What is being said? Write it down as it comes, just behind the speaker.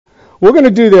We're going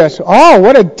to do this. Oh,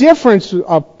 what a difference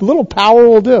a little power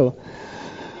will do.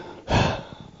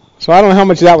 So I don't know how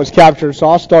much of that was captured, so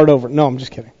I'll start over. No, I'm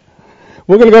just kidding.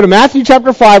 We're going to go to Matthew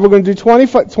chapter 5. We're going to do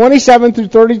 27 through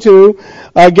 32.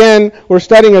 Again, we're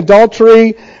studying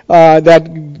adultery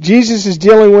that Jesus is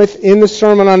dealing with in the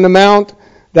Sermon on the Mount.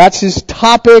 That's his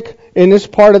topic in this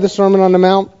part of the Sermon on the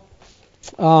Mount.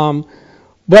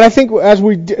 But I think as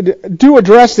we do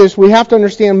address this, we have to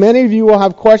understand many of you will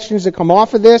have questions that come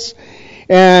off of this,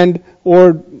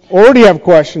 or already have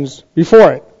questions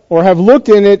before it, or have looked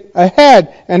in it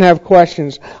ahead and have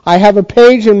questions. I have a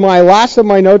page in my last of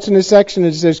my notes in this section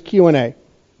that says Q&A.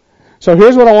 So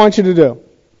here's what I want you to do.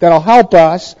 That'll help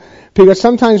us, because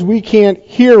sometimes we can't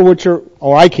hear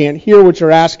I can't hear what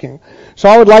you're asking. So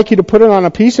I would like you to put it on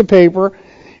a piece of paper.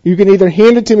 You can either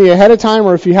hand it to me ahead of time,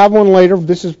 or if you have one later,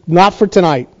 this is not for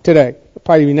today. It'll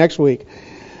probably be next week.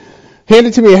 Hand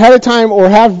it to me ahead of time, or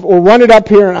run it up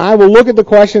here, and I will look at the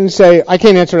question and say, I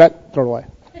can't answer that, throw it away.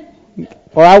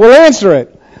 Or I will answer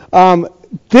it.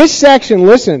 This section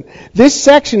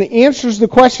answers the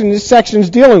question this section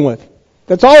is dealing with.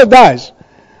 That's all it does.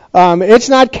 It's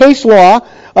not case law.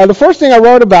 The first thing I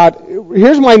wrote about,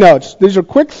 here's my notes. These are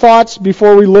quick thoughts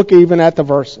before we look even at the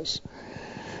verses.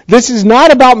 This is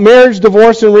not about marriage,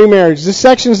 divorce, and remarriage. This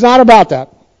section is not about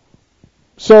that.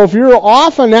 So if you're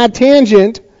off on that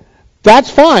tangent, that's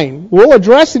fine. We'll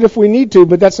address it if we need to,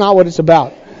 but that's not what it's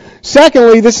about.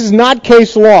 Secondly, this is not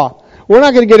case law. We're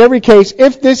not going to get every case.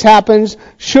 If this happens,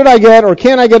 should I get or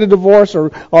can I get a divorce,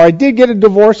 or I did get a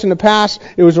divorce in the past,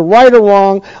 it was a right or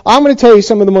wrong. I'm going to tell you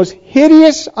some of the most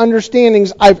hideous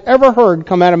understandings I've ever heard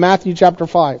come out of Matthew chapter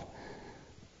 5.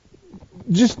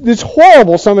 Just, it's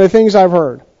horrible, some of the things I've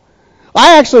heard.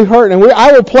 I actually heard, and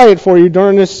I will play it for you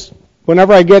during this,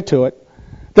 whenever I get to it,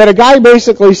 that a guy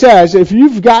basically says, if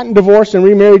you've gotten divorced and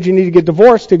remarried, you need to get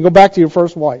divorced and go back to your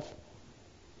first wife.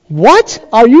 What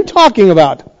are you talking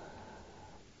about?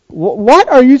 What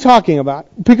are you talking about?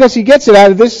 Because he gets it out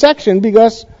of this section,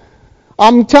 because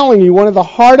I'm telling you, one of the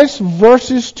hardest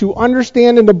verses to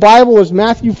understand in the Bible is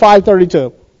Matthew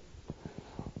 5:32.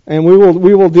 And we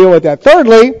will deal with that.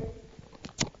 Thirdly,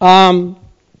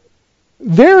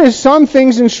 there is some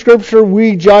things in Scripture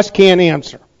we just can't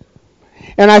answer.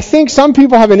 And I think some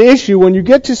people have an issue when you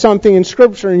get to something in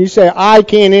Scripture and you say, I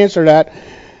can't answer that.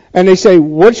 And they say,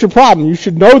 what's your problem? You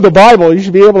should know the Bible. You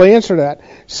should be able to answer that.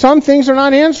 Some things are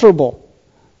not answerable.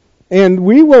 And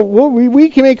we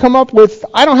may come up with,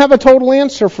 I don't have a total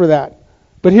answer for that.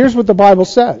 But here's what the Bible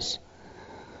says.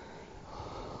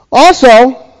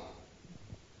 Also,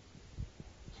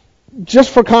 just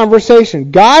for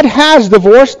conversation, God has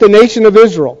divorced the nation of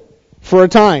Israel for a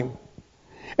time.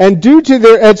 And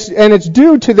it's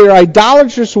due to their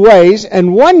idolatrous ways,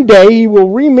 and one day He will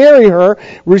remarry her,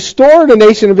 restore the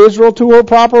nation of Israel to her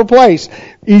proper place.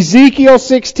 Ezekiel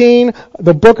 16,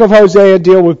 the book of Hosea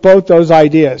deal with both those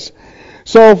ideas.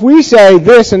 So if we say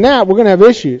this and that, we're going to have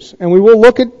issues, and we will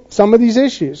look at some of these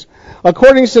issues.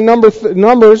 According to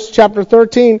Numbers chapter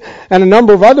 13 and a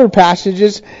number of other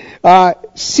passages,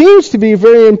 seems to be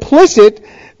very implicit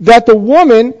that the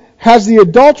woman has the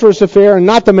adulterous affair and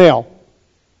not the male.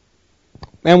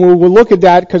 And we'll look at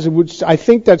that because I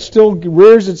think that still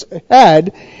rears its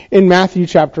head in Matthew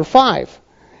chapter 5.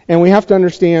 And we have to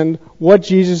understand what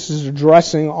Jesus is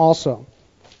addressing also.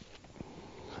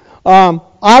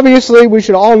 Obviously, we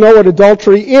should all know what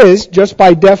adultery is, just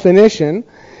by definition.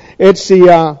 It's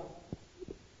the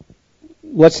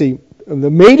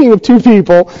mating of two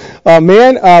people, a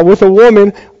man with a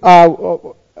woman. I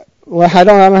don't know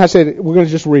how to say it. We're going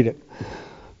to just read it,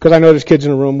 because I know there's kids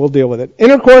in the room. We'll deal with it.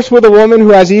 Intercourse with a woman who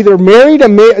has either married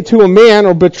to a man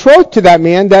or betrothed to that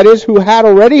man, that is, who had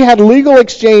already had legal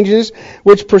exchanges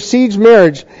which precedes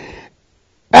marriage.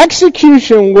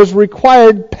 Execution was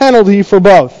required penalty for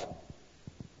both.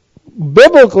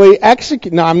 Biblically,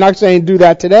 now I'm not saying do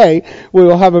that today. We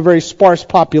will have a very sparse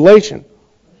population.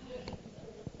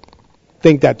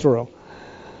 Think that through.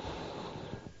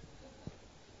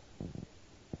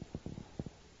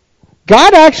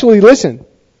 God actually, listen,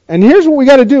 and here's what we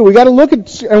got to do. We got to look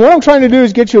at, and what I'm trying to do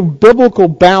is get you a biblical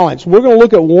balance. We're going to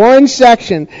look at one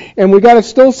section, and we got to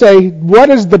still say, what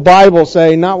does the Bible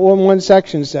say, not what one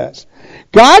section says.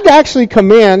 God actually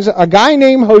commands a guy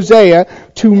named Hosea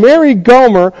to marry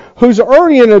Gomer, who's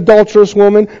already an adulterous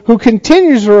woman, who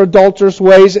continues her adulterous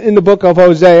ways in the book of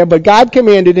Hosea, but God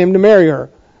commanded him to marry her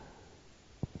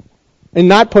and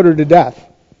not put her to death.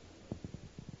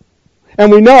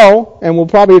 And we know, and we'll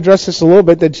probably address this a little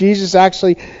bit, that Jesus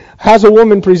actually has a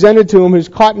woman presented to him who's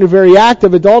caught in the very act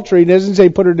of adultery. He doesn't say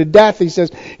put her to death. He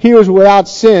says, he was without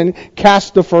sin,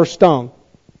 cast the first stone.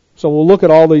 So we'll look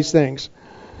at all these things.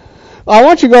 I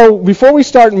want you to go, before we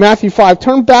start in Matthew 5,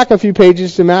 turn back a few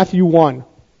pages to Matthew 1.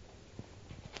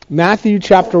 Matthew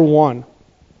chapter 1.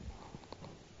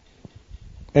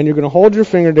 And you're going to hold your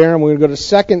finger there, and we're going to go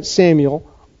to 2 Samuel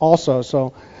also.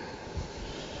 So,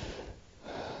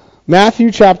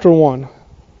 Matthew chapter 1.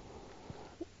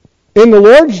 In the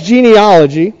Lord's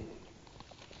genealogy,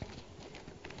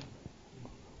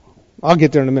 I'll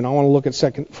get there in a minute. I want to look at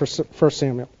 1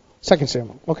 Samuel. 2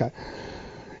 Samuel. Okay.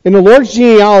 In the Lord's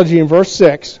genealogy in verse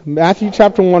 6, Matthew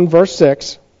chapter 1, verse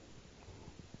 6,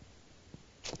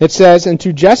 it says, "And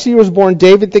to Jesse was born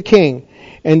David the king,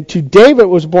 and to David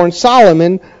was born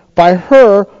Solomon by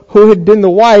her who had been the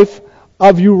wife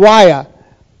of Uriah."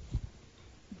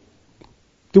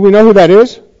 Do we know who that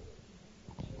is?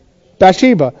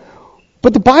 Bathsheba.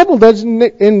 But the Bible doesn't,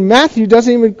 in Matthew,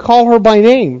 doesn't even call her by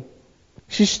name.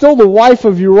 She's still the wife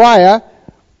of Uriah,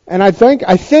 and I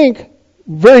think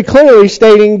very clearly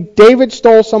stating David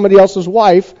stole somebody else's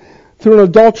wife through an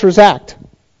adulterous act.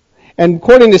 And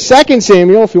according to 2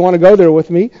 Samuel, if you want to go there with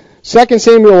me, 2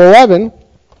 Samuel 11,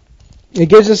 it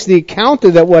gives us the account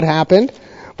of that what happened.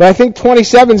 But I think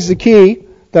 27 is the key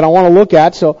that I want to look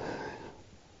at. So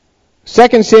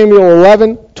 2 Samuel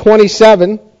 11,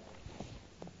 27.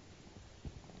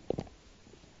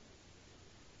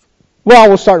 Well,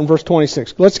 we'll start in verse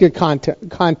 26. Let's get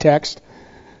context.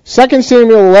 2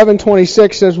 Samuel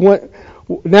 11:26 says,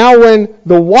 "Now when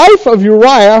the wife of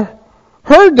Uriah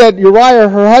heard that Uriah,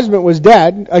 her husband, was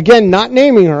dead," again, not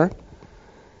naming her,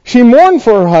 "she mourned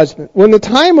for her husband. When the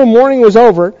time of mourning was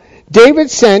over, David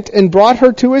sent and brought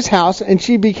her to his house, and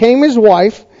she became his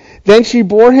wife. Then she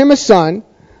bore him a son.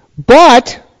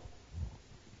 But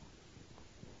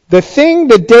the thing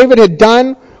that David had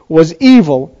done was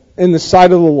evil in the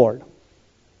sight of the Lord."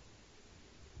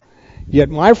 Yet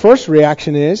my first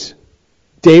reaction is,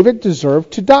 David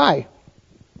deserved to die.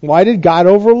 Why did God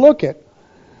overlook it?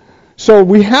 So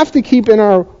we have to keep in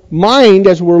our mind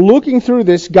as we're looking through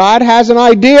this, God has an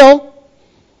ideal,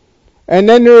 and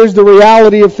then there is the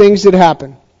reality of things that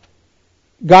happen.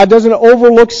 God doesn't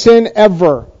overlook sin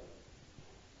ever.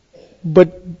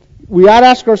 But we ought to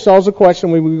ask ourselves a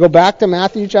question. We go back to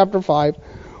Matthew chapter 5.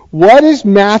 What is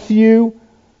Matthew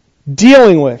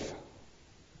dealing with?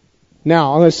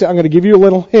 Now, I'm going to give you a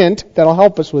little hint that'll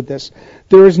help us with this.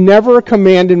 There is never a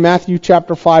command in Matthew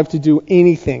chapter 5 to do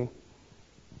anything.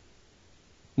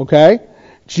 Okay?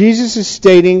 Jesus is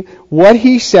stating what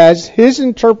he says, his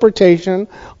interpretation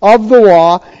of the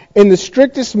law in the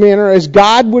strictest manner as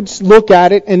God would look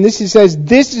at it, and he says,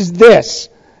 this is this.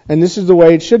 And this is the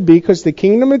way it should be, because the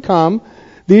kingdom had come.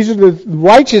 These are the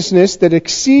righteousness that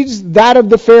exceeds that of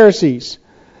the Pharisees.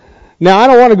 Now, I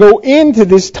don't want to go into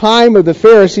this time of the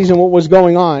Pharisees and what was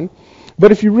going on,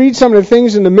 but if you read some of the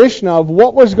things in the Mishnah of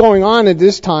what was going on at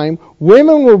this time,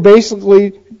 women were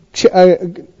basically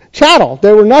chattel.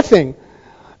 They were nothing.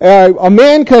 A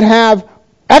man could have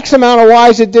X amount of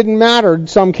wives, it didn't matter in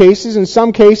some cases. In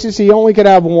some cases, he only could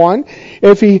have one.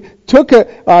 If he took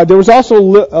there was also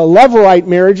levirate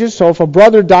marriages, so if a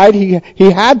brother died,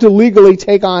 he had to legally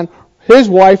take on his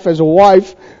wife as a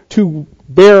wife to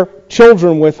bear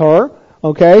children with her.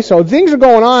 Okay, so things are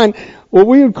going on, what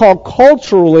we would call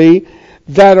culturally,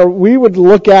 that we would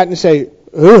look at and say,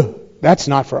 ugh, that's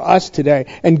not for us today.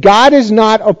 And God is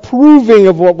not approving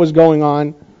of what was going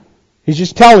on. He's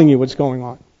just telling you what's going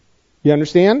on. You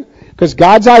understand? Because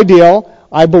God's ideal,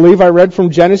 I believe I read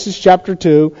from Genesis chapter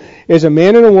 2, is a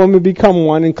man and a woman become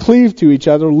one and cleave to each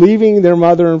other, leaving their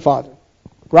mother and father.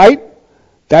 Right?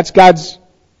 That's God's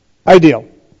ideal.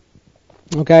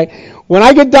 Okay? When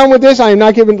I get done with this, I am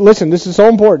not giving, listen, this is so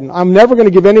important. I'm never going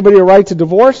to give anybody a right to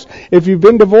divorce. If you've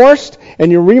been divorced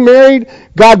and you're remarried,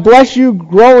 God bless you,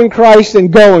 grow in Christ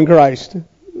and go in Christ.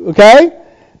 Okay?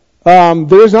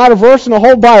 There's not a verse in the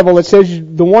whole Bible that says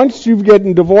the once you've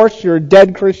gotten divorced, you're a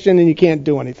dead Christian and you can't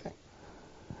do anything.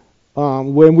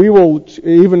 When we will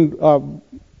even,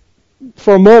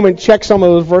 for a moment, check some of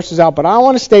those verses out. But I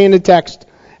want to stay in the text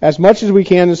as much as we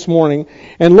can this morning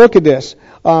and look at this.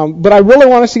 But I really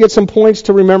want us to get some points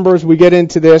to remember as we get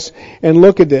into this and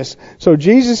look at this. So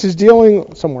Jesus is dealing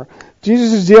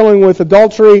with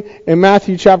adultery in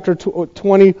Matthew chapter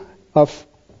 20,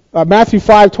 Matthew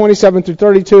 5, 27 through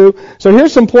 32. So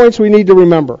here's some points we need to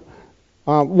remember.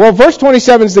 Verse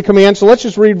 27 is the command, so let's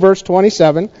just read verse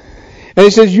 27. And he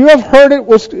says, "You have heard it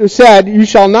was said, you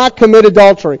shall not commit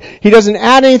adultery." He doesn't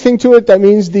add anything to it. That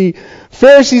means the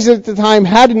Pharisees at the time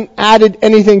hadn't added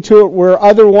anything to it, where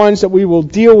other ones that we will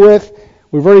deal with,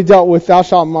 we've already dealt with thou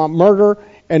shalt not murder,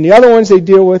 and the other ones they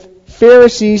deal with,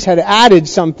 Pharisees had added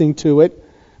something to it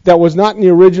that was not in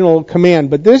the original command.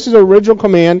 But this is the original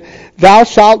command, thou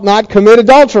shalt not commit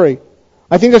adultery.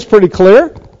 I think that's pretty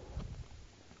clear.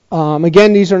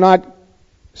 Again, these are not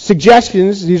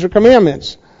suggestions, these are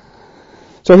commandments.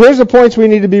 So here's the points we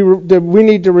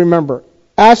need to remember.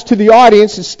 As to the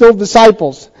audience, it's still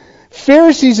disciples.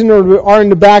 Pharisees are in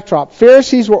the backdrop.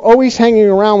 Pharisees were always hanging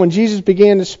around when Jesus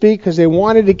began to speak because they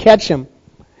wanted to catch him.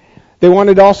 They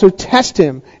wanted to also test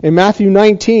him. In Matthew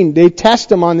 19, they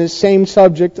test him on this same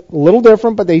subject. A little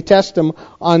different, but they test him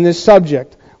on this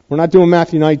subject. We're not doing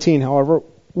Matthew 19, however.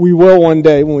 We will one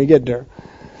day when we get there.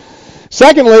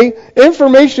 Secondly,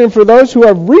 information for those who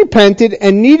have repented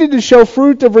and needed to show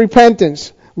fruit of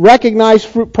repentance, recognize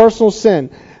personal sin.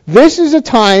 This is a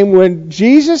time when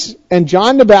Jesus and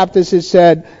John the Baptist has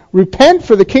said, repent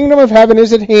for the kingdom of heaven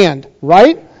is at hand,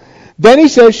 right? Then he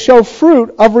says, show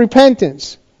fruit of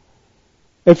repentance.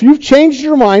 If you've changed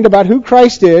your mind about who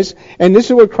Christ is, and this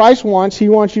is what Christ wants, he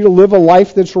wants you to live a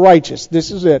life that's righteous.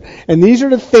 This is it. And these are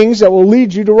the things that will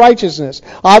lead you to righteousness.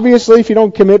 Obviously, if you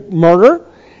don't commit murder,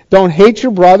 don't hate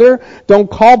your brother, don't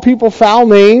call people foul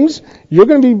names, you're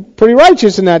going to be pretty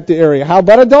righteous in that area. How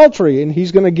about adultery? And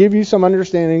he's going to give you some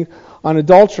understanding on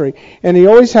adultery. And he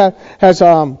always has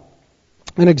an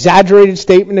exaggerated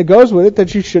statement that goes with it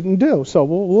that you shouldn't do. So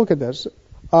we'll look at this.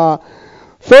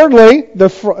 Thirdly, the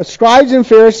scribes and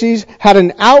Pharisees had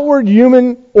an outward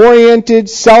human-oriented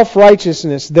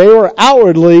self-righteousness. They were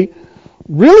outwardly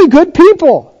really good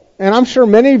people. And I'm sure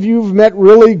many of you have met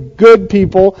really good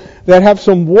people that have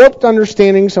some warped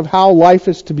understandings of how life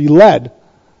is to be led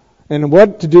and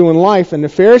what to do in life. And the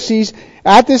Pharisees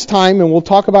at this time, and we'll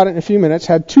talk about it in a few minutes,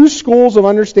 had two schools of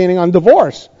understanding on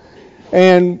divorce.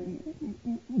 And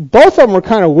both of them were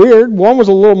kind of weird. One was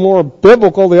a little more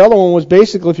biblical. The other one was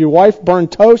basically if your wife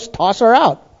burned toast, toss her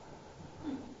out.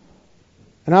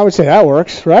 And I would say that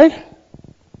works, right?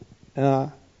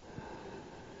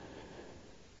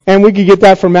 And we could get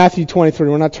that from Matthew 23.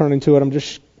 We're not turning to it. I'm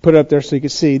just put it up there so you can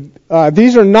see.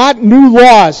 These are not new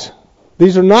laws.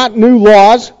 These are not new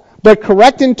laws, but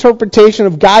correct interpretation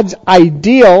of God's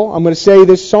ideal. I'm going to say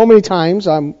this so many times.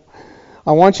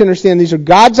 I want you to understand these are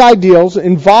God's ideals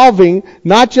involving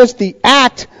not just the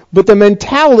act, but the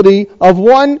mentality of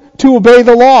one to obey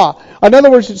the law. In other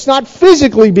words, it's not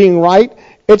physically being right,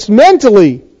 it's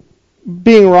mentally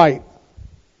being right.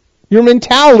 Your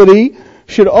mentality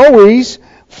should always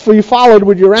be followed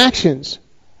with your actions.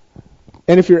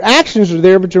 And if your actions are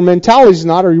there, but your mentality is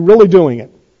not, are you really doing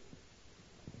it?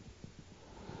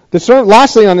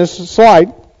 Lastly on this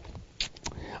slide,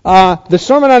 the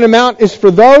Sermon on the Mount is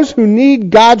for those who need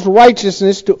God's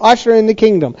righteousness to usher in the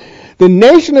kingdom. The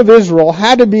nation of Israel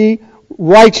had to be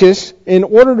righteous in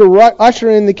order to usher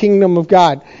in the kingdom of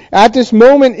God. At this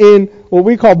moment in what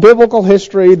we call biblical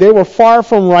history, they were far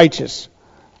from righteous.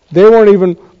 They weren't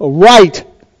even right.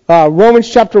 Romans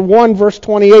chapter 1 verse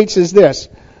 28 says this.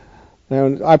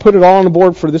 And I put it all on the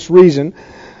board for this reason.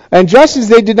 And just as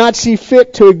they did not see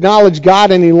fit to acknowledge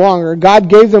God any longer, God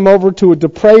gave them over to a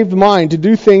depraved mind to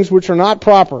do things which are not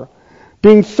proper,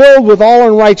 being filled with all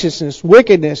unrighteousness,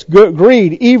 wickedness,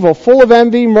 greed, evil, full of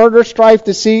envy, murder, strife,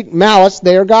 deceit, malice.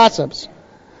 They are gossips,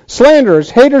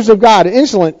 slanderers, haters of God,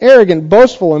 insolent, arrogant,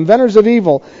 boastful, inventors of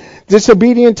evil,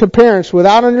 disobedient to parents,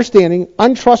 without understanding,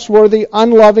 untrustworthy,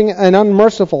 unloving, and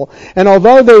unmerciful. And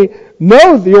although they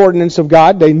know the ordinance of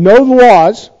God, they know the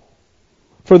laws,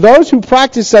 for those who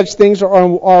practice such things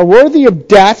are worthy of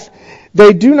death.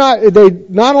 They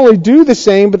not only do the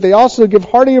same, but they also give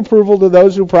hearty approval to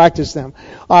those who practice them.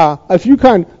 If you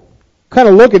kind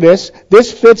of look at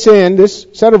this fits in, this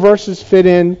set of verses fit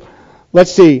in,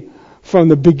 let's see, from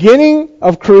the beginning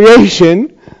of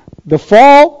creation, the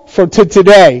fall, to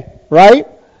today, right?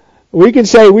 We can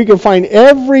say we can find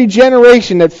every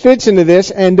generation that fits into this,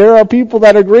 and there are people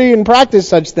that agree and practice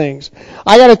such things.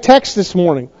 I got a text this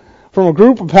morning from a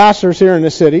group of pastors here in the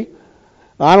city.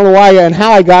 I don't know why and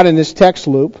how I got in this text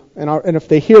loop, and if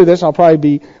they hear this, I'll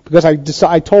probably be, because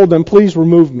I told them, please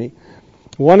remove me.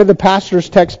 One of the pastors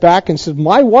texts back and says,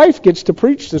 my wife gets to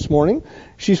preach this morning.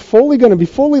 She's going to be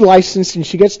fully licensed, and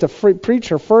she gets to preach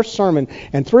her first sermon.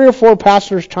 And 3 or 4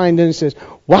 pastors chimed in and says,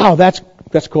 wow, that's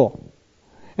cool.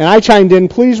 And I chimed in,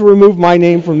 please remove my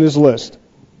name from this list.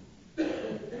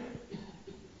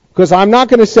 Because I'm not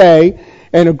going to say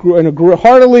and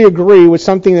heartily agree with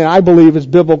something that I believe is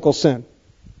biblical sin.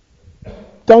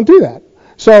 Don't do that.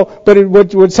 So, but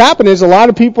what's happened is a lot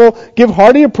of people give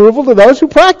hearty approval to those who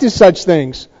practice such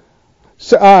things.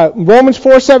 So, Romans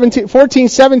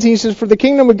 14:17 says, for the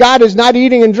kingdom of God is not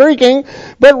eating and drinking,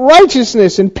 but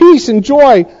righteousness and peace and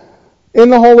joy in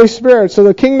the Holy Spirit. So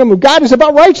the kingdom of God is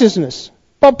about righteousness,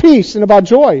 about peace, and about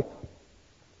joy.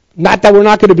 Not that we're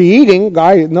not going to be eating.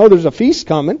 I know there's a feast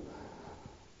coming.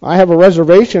 I have a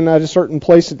reservation at a certain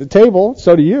place at the table.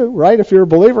 So do you, right, if you're a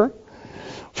believer?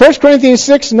 1 Corinthians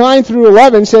 6, 9 through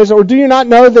 11 says, or do you not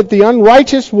know that the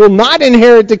unrighteous will not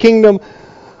inherit the kingdom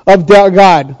of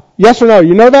God? Yes or no?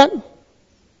 You know that?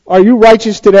 Are you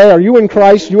righteous today? Are you in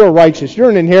Christ? You are righteous. You're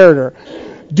an inheritor.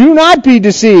 Do not be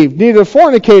deceived. Neither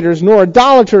fornicators, nor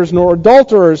idolaters, nor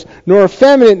adulterers, nor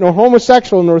effeminate, nor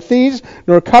homosexual, nor thieves,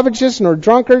 nor covetous, nor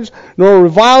drunkards, nor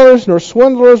revilers, nor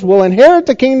swindlers will inherit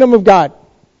the kingdom of God.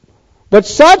 But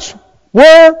such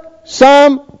were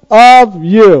some of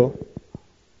you.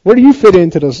 Where do you fit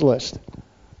into this list?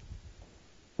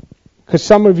 Because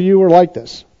some of you are like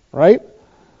this, right?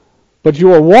 But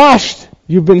you are washed.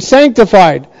 You've been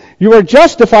sanctified. You are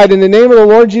justified in the name of the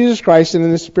Lord Jesus Christ and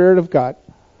in the Spirit of God.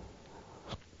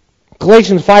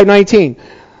 Galatians 5:19.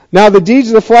 Now the deeds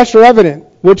of the flesh are evident,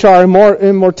 which are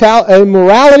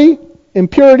immorality,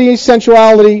 impurity,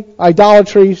 sensuality,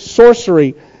 idolatry,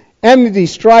 sorcery, enmity,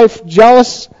 strife,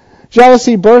 jealousy,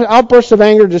 outbursts of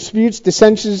anger, disputes,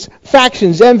 dissensions,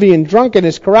 factions, envy, and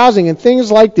drunkenness, carousing, and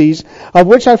things like these, of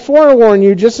which I forewarn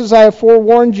you, just as I have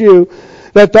forewarned you,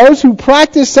 that those who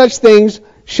practice such things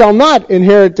shall not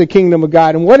inherit the kingdom of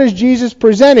God. And what is Jesus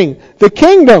presenting? The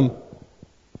kingdom.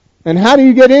 And how do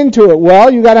you get into it?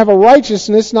 Well, you got to have a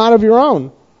righteousness not of your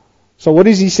own. So what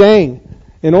is he saying?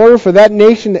 In order for that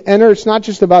nation to enter, it's not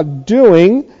just about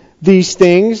doing these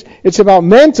things. It's about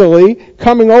mentally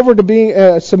coming over to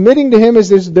being submitting to him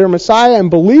as their Messiah and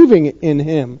believing in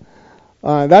him.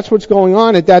 That's what's going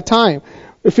on at that time.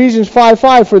 Ephesians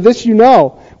 5:5, for this you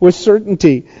know with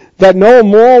certainty, that no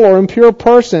immoral or impure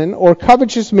person or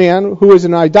covetous man who is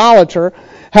an idolater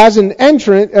has an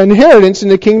inheritance in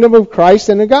the kingdom of Christ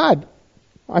and of God.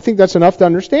 I think that's enough to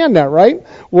understand that, right?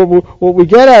 What we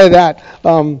get out of that.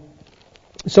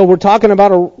 So we're talking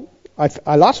about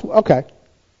okay.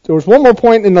 There was one more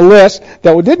point in the list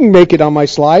that didn't make it on my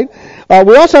slide.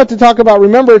 We also have to talk about,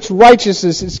 remember, it's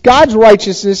righteousness. It's God's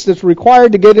righteousness that's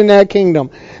required to get in that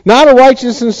kingdom. Not a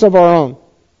righteousness of our own.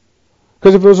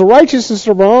 Because if it was a righteousness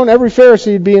of our own, every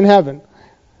Pharisee would be in heaven.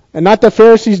 And not that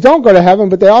Pharisees don't go to heaven,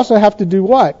 but they also have to do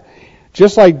what?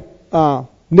 Just like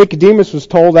Nicodemus was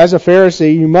told as a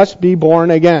Pharisee, you must be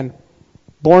born again.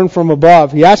 Born from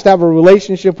above. He has to have a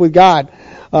relationship with God.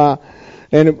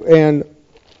 And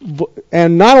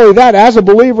not only that, as a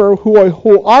believer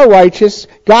who are righteous,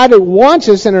 God wants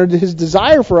us, and his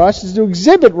desire for us is to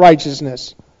exhibit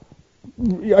righteousness.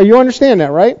 You understand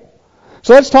that, right?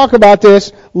 So let's talk about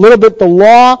this a little bit, the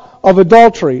law of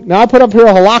adultery. Now I put up here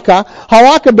halakha.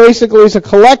 Halakha basically is a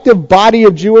collective body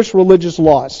of Jewish religious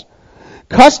laws.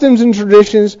 Customs and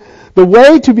traditions, the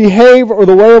way to behave or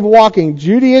the way of walking.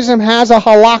 Judaism has a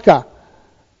halakha.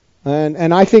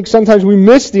 And I think sometimes we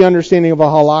miss the understanding of a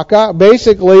halakha.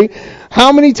 Basically,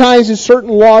 how many times is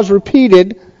certain laws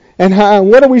repeated, and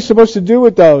what are we supposed to do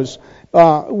with those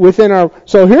within our...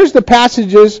 So here's the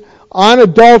passages on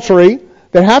adultery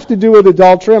that have to do with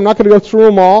adultery. I'm not going to go through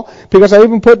them all, because I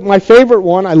even put my favorite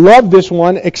one. I love this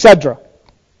one, etc.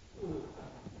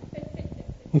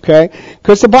 Okay?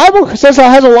 Because the Bible says it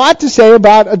has a lot to say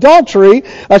about adultery,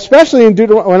 especially in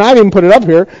Deuteronomy, when I didn't put it up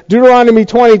here, Deuteronomy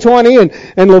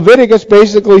 20:20, and Leviticus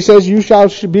basically says you shall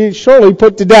be surely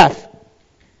put to death.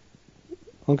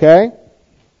 Okay?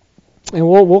 And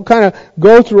we'll kind of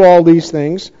go through all these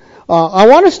things. I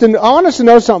want us to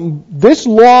know something. This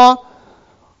law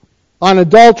on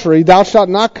adultery, thou shalt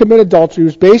not commit adultery,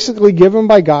 was basically given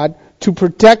by God to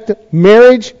protect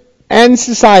marriage and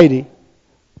society.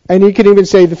 And you can even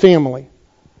say the family.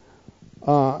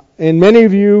 And many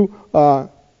of you, and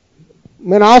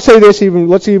I'll say this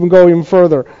let's even go even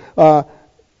further.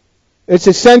 It's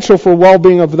essential for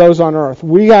well-being of those on earth.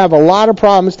 We have a lot of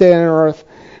problems today on earth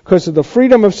because of the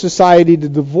freedom of society to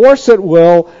divorce at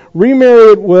will,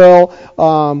 remarry at will,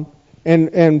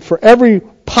 and for every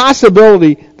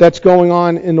possibility that's going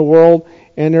on in the world.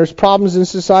 And there's problems in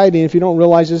society. And if you don't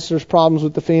realize this, there's problems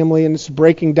with the family, and it's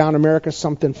breaking down America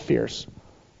something fierce.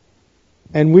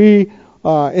 And we,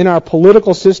 in our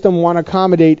political system, want to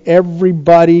accommodate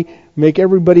everybody, make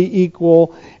everybody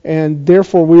equal, and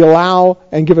therefore we allow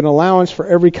and give an allowance for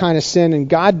every kind of sin. And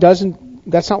God doesn't,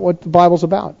 that's not what the Bible's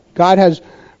about. God has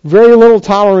very little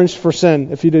tolerance for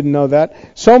sin, if you didn't know that.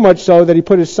 So much so that He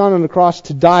put His Son on the cross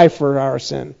to die for our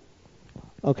sin.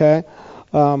 Okay?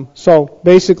 So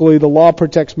basically the law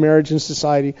protects marriage and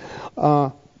society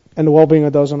and the well-being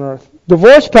of those on earth.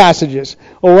 Divorce passages,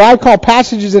 or what I call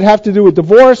passages that have to do with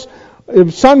divorce,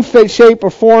 in some shape or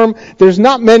form. There's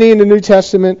not many in the New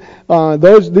Testament.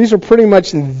 These are pretty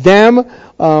much them.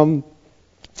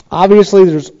 Obviously,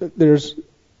 there's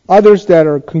others that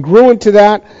are congruent to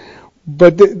that,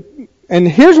 but And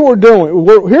here's what we're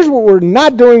doing. Here's what we're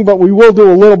not doing, but we will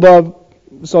do a little bit,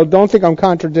 so don't think I'm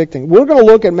contradicting. We're going to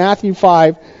look at Matthew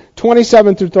 5,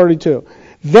 27 through 32.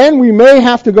 Then we may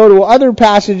have to go to other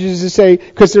passages to say,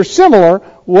 because they're similar,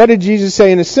 what did Jesus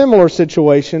say in a similar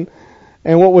situation,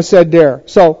 and what was said there.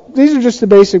 So these are just the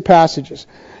basic passages.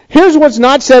 Here's what's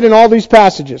not said in all these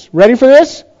passages. Ready for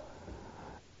this?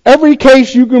 Every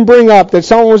case you can bring up that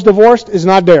someone was divorced is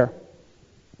not there.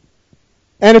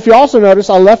 And if you also notice,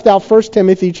 I left out 1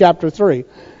 Timothy chapter 3,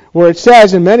 where it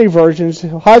says in many versions,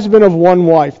 husband of one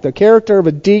wife. The character of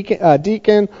a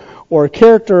deacon or a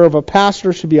character of a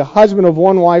pastor should be a husband of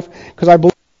one wife, because I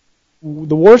believe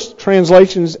the worst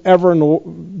translations ever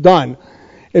done.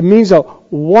 It means a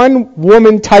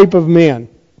one-woman type of man.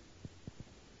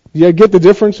 You get the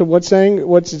difference of what's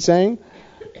it saying?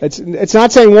 It's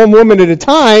not saying one woman at a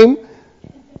time,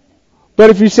 but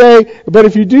if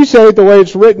you do say it the way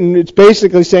it's written, it's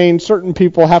basically saying certain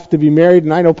people have to be married,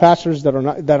 and I know pastors that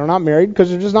are not married because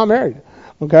they're just not married.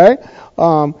 Okay?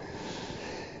 And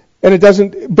it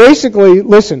doesn't, basically,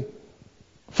 listen,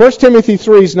 1 Timothy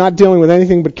 3 is not dealing with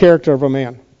anything but character of a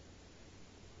man.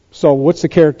 So what's the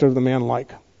character of the man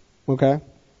like? Okay?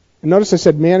 And notice I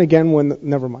said man again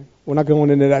never mind. We're not going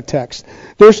into that text.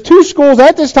 There's two schools,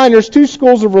 at this time there's two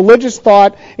schools of religious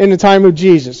thought in the time of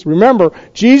Jesus. Remember,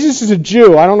 Jesus is a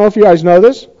Jew. I don't know if you guys know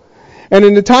this. And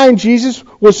in the time Jesus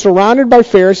was surrounded by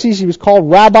Pharisees, he was called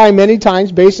rabbi many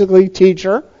times, basically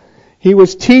teacher. He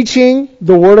was teaching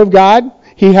the Word of God.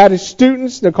 He had his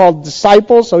students, they're called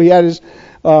disciples, so he had his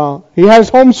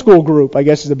homeschool group, I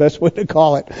guess is the best way to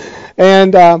call it.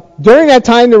 And during that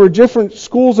time, there were different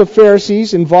schools of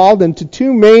Pharisees involved, and the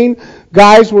two main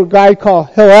guys were a guy called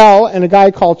Hillel and a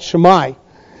guy called Shammai.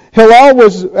 Hillel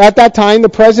was, at that time, the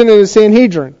president of the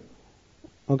Sanhedrin.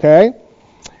 Okay?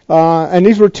 And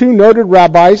these were two noted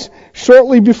rabbis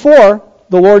shortly before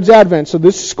the Lord's advent. So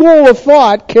this school of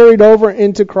thought carried over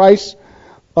into Christ's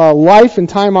life and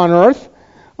time on earth.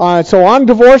 So on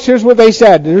divorce, here's what they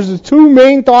said. There's the two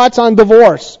main thoughts on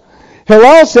divorce.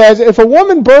 Hillel says, if a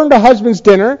woman burned a husband's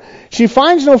dinner, she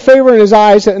finds no favor in his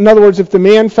eyes. In other words, if the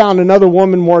man found another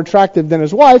woman more attractive than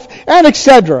his wife, and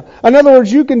etc. In other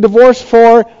words, you can divorce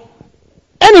for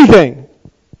anything.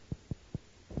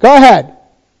 Go ahead.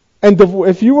 And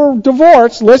if you were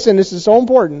divorced, listen, this is so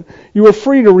important, you were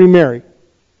free to remarry.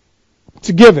 It's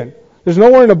a given. There's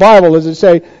nowhere in the Bible does it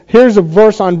say, here's a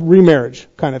verse on remarriage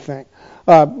kind of thing.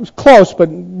 Close, but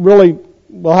really,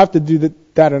 we'll have to do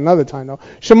that another time, though.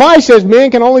 Shammai says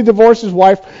man can only divorce his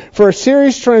wife for a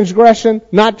serious transgression,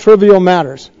 not trivial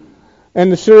matters.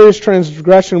 And the serious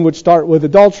transgression would start with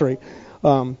adultery.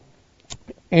 And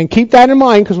keep that in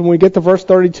mind, because when we get to verse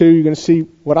 32, you're going to see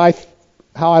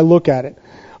how I look at it.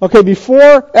 Okay,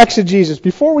 before exegesis,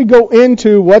 before we go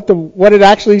into what it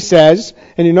actually says,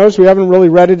 and you notice we haven't really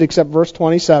read it except verse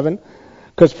 27,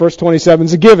 because verse 27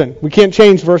 is a given. We can't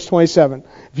change verse 27.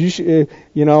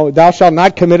 Thou shalt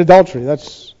not commit adultery.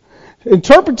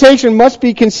 Interpretation must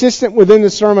be consistent within the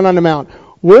Sermon on the Mount.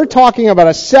 We're talking about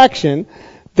a section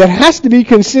that has to be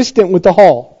consistent with the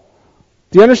whole.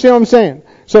 Do you understand what I'm saying?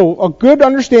 So a good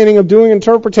understanding of doing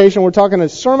interpretation, we're talking a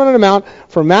Sermon on the Mount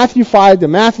from Matthew 5 to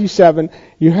Matthew 7.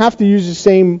 You have to use the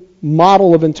same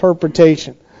model of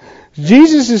interpretation.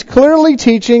 Jesus is clearly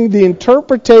teaching the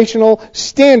interpretational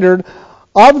standard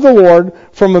of the Lord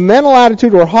from a mental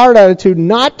attitude or heart attitude,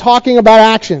 not talking about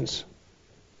actions.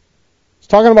 It's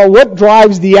talking about what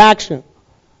drives the action.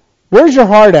 Where's your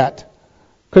heart at?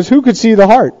 Because who could see the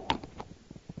heart?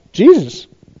 Jesus.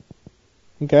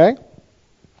 Okay?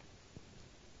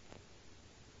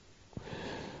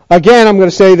 Again, I'm going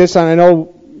to say this, and I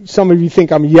know some of you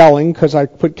think I'm yelling because I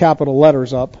put capital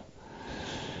letters up.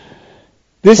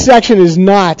 This section is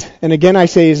not, and again I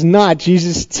say is not,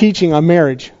 Jesus teaching on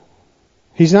marriage.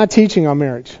 He's not teaching on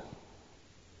marriage.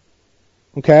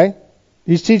 Okay?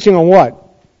 He's teaching on what?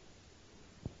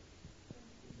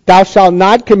 Thou shalt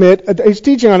not commit. He's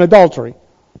teaching on adultery.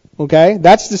 Okay?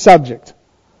 That's the subject.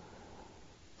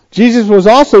 Jesus was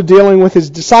also dealing with his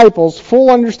disciples' full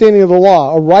understanding of the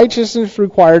law, a righteousness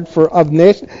required of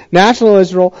national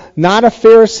Israel, not a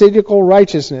pharisaical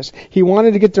righteousness. He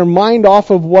wanted to get their mind off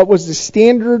of what was the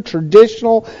standard,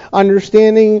 traditional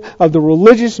understanding of the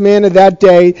religious man of that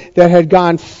day that had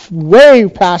gone way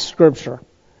past Scripture.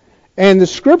 And the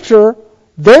Scripture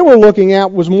they were looking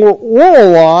at was more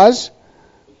oral laws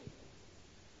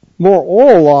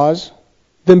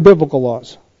than biblical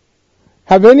laws.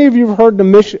 Have any of you heard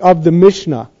of the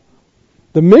Mishnah?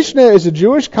 The Mishnah is a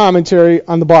Jewish commentary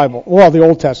on the Bible. Well, the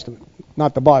Old Testament,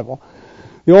 not the Bible.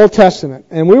 The Old Testament.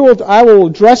 And I will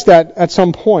address that at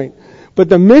some point. But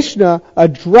the Mishnah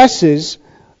addresses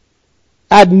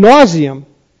ad nauseum,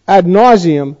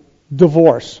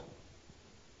 divorce.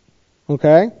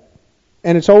 Okay?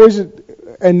 And it's always,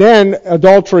 and then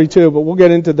adultery too, but we'll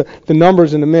get into the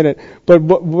numbers in a minute. But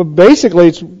what basically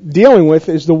it's dealing with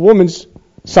is the woman's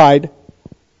side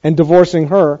and divorcing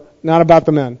her, not about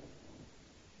the men.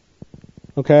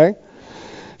 Okay?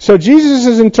 So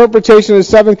Jesus' interpretation of the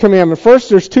seventh commandment. First,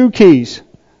 there's two keys.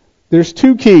 There's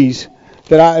two keys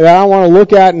that I want to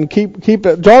look at and keep.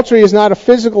 Adultery is not a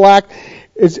physical act.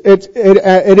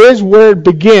 It is where it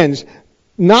begins,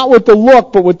 not with the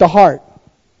look, but with the heart.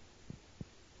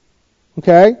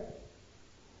 Okay?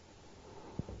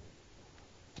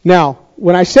 Now,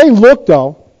 when I say look,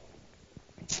 though,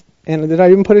 and did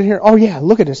I even put it here? Oh yeah,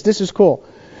 look at this. This is cool.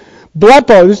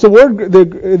 Blepo. This is the word.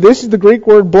 This is the Greek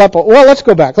word blepo. Well, let's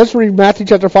go back. Let's read Matthew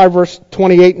chapter 5, verse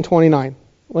 28 and 29.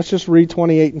 Let's just read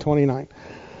 28 and 29.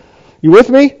 You with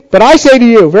me? But I say to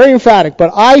you, very emphatic,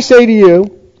 but I say to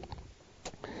you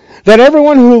that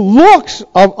everyone who looks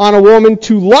on a woman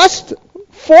to lust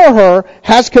for her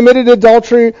has committed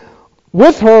adultery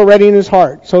with her already in his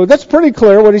heart. So that's pretty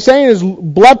clear. What he's saying is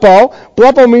blepo.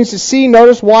 Blepo means to see,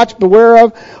 notice, watch, beware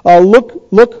of,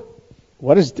 look.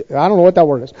 What is? I don't know what that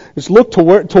word is. It's look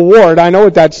toward. I know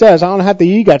what that says. I don't know how the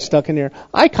E got stuck in here.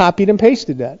 I copied and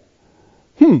pasted that.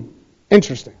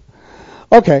 Interesting.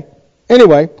 Okay.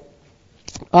 Anyway.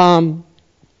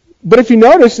 But if you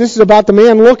notice, this is about the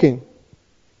man looking.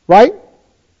 Right?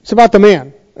 It's about the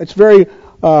man. It's very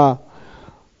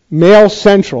male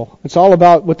central. It's all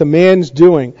about what the man's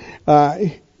doing.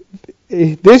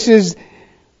 This is,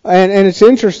 and it's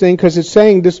interesting because it's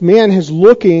saying this man is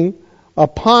looking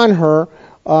upon her,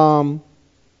 and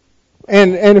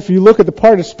if you look at the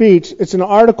part of speech, it's an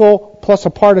article plus a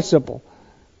participle.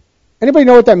 Anybody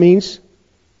know what that means?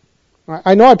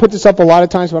 I know I put this up a lot of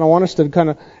times, but I want us to kind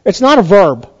of, it's not a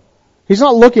verb. He's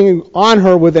not looking on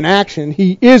her with an action.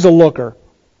 He is a looker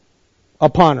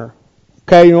upon her.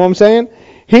 Okay, you know what I'm saying?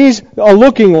 He's a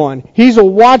looking one. He's a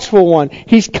watchful one.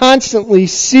 He's constantly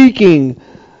seeking.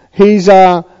 He's,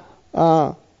 constantly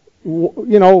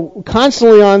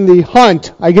on the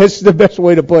hunt, I guess is the best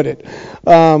way to put it.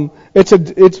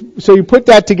 So you put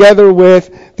that together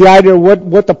with the idea of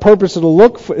what the purpose of the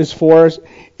look is for.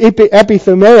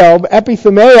 Epithumeo.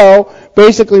 Epithumeo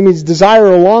basically means desire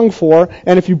or long for,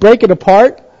 and if you break it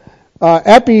apart,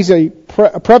 epi is a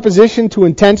preposition to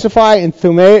intensify, and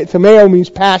thumeo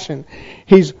means passion.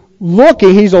 He's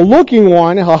looking, he's a looking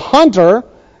one, a hunter,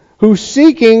 who's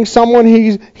seeking someone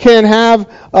he can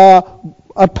have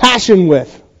a passion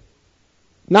with.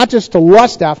 Not just to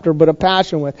lust after, but a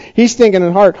passion with. He's thinking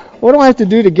in heart, what do I have to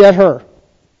do to get her?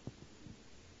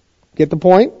 Get the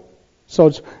point?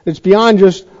 So it's beyond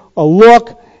just a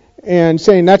look and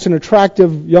saying that's an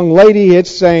attractive young lady.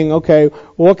 It's saying, okay,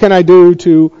 what can I do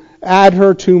to add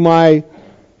her to my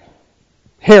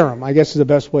harem, I guess is the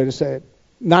best way to say it.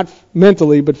 Not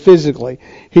mentally, but physically.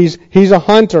 He's a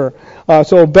hunter.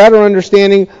 So a better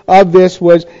understanding of this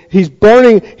was he's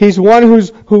one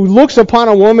who looks upon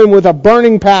a woman with a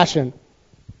burning passion.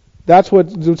 That's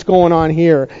what's going on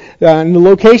here. And the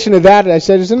location of that, I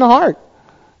said, is in the heart.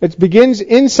 It begins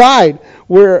inside,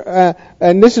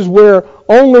 and this is where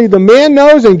only the man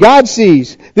knows and God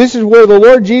sees. This is where the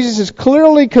Lord Jesus has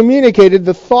clearly communicated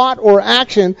the thought or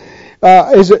action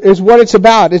is what it's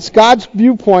about. It's God's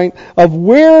viewpoint of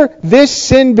where this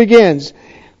sin begins.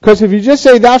 Because if you just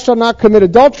say, thou shalt not commit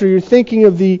adultery, you're thinking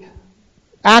of the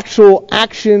actual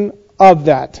action of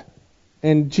that.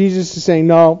 And Jesus is saying,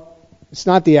 no, it's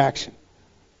not the action.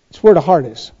 It's where the heart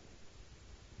is.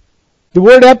 The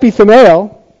word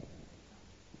epithumeo,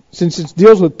 since it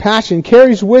deals with passion,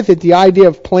 carries with it the idea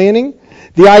of planning,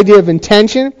 the idea of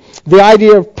intention, the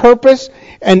idea of purpose,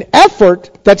 and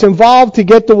effort that's involved to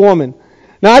get the woman.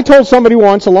 Now, I told somebody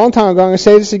once, a long time ago, I'm going to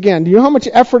say this again. Do you know how much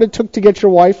effort it took to get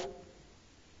your wife?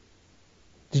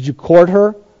 Did you court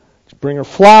her? Did you bring her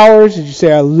flowers? Did you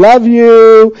say, I love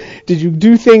you? Did you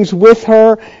do things with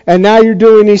her? And now you're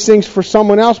doing these things for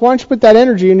someone else. Why don't you put that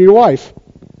energy into your wife?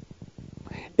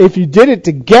 If you did it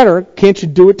to get her, can't you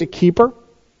do it to keep her?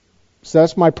 So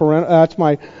that's my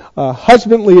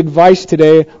husbandly advice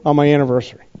today on my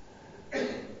anniversary.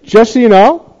 Just so you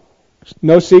know,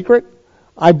 no secret,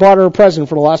 I bought her a present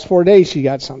for the last 4 days. She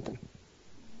got something.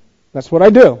 That's what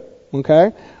I do.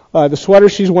 Okay? The sweater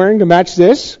she's wearing to match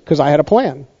this, because I had a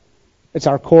plan. It's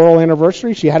our coral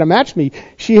anniversary. She had to match me.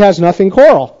 She has nothing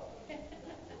coral.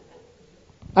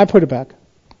 I put it back.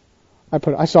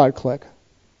 I saw it click.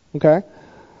 Okay?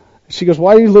 She goes,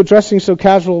 why are you dressing so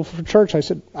casual for church? I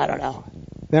said, I don't know.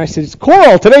 Then I said, it's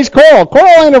coral. Today's coral.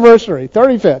 Coral anniversary,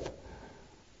 35th.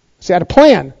 See, I had a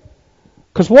plan.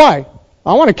 Because why?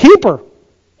 I want to keep her.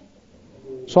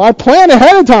 So I plan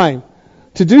ahead of time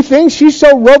to do things. She's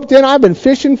so roped in. I've been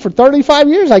fishing for 35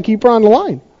 years. I keep her on the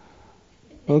line.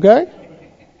 Okay?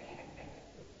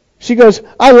 She goes,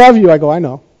 I love you. I go, I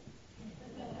know.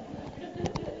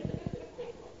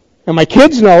 And my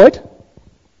kids know it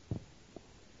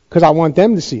because I want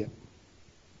them to see it.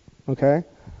 Okay?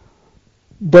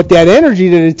 But that energy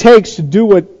that it takes to do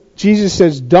what Jesus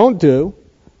says don't do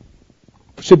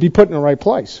should be put in the right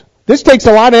place. This takes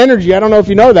a lot of energy. I don't know if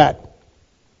you know that.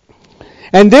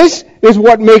 And this is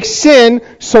what makes sin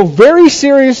so very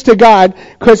serious to God,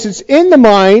 because it's in the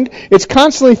mind, it's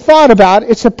constantly thought about,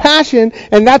 it's a passion,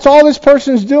 and that's all this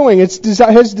person's doing. His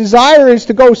desire is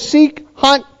to go seek,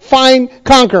 hunt, find,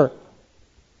 conquer.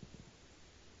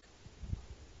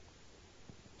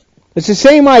 It's the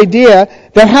same idea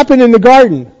that happened in the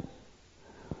garden. And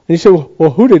you say, well,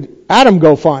 who did Adam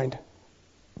go find?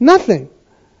 Nothing.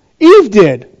 Eve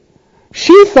did.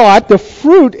 She thought the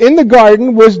fruit in the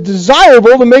garden was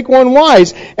desirable to make one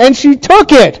wise, and she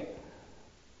took it.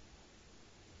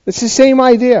 It's the same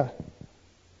idea.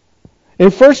 In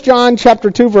 1 John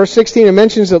chapter 2, verse 16, it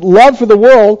mentions that love for the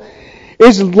world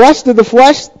is lust of the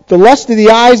flesh, the lust of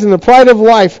the eyes, and the pride of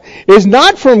life. It is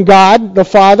not from God, the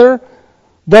Father,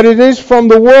 but it is from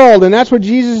the world. And that's what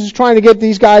Jesus is trying to get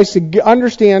these guys to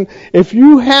understand. If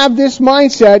you have this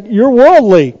mindset, you're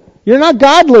worldly. You're not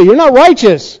godly. You're not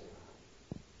righteous.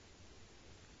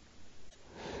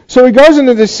 So he goes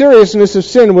into the seriousness of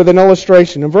sin with an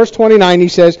illustration. In verse 29 he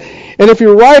says, and if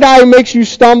your right eye makes you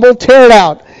stumble, tear it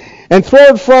out and throw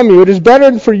it from you. It is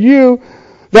better for you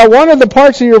that one of the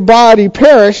parts of your body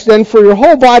perish than for your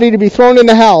whole body to be thrown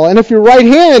into hell. And if your right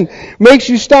hand makes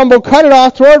you stumble, cut it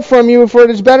off, throw it from you, for it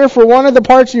is better for one of the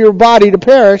parts of your body to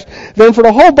perish than for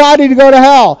the whole body to go to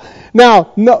hell.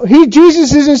 Now,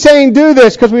 Jesus isn't saying do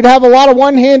this, because we'd have a lot of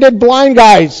one-handed blind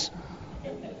guys.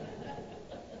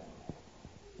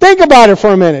 Think about it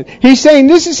for a minute. He's saying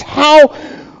this is how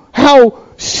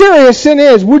serious sin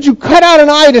is. Would you cut out an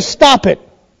eye to stop it?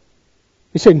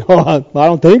 You say, no, I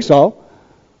don't think so.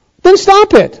 Then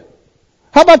stop it.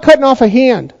 How about cutting off a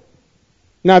hand?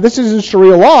 Now, this isn't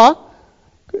Sharia law.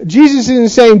 Jesus isn't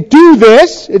saying, do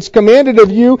this. It's commanded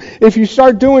of you if you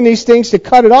start doing these things to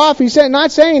cut it off. He's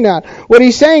not saying that. What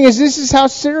he's saying is this is how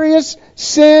serious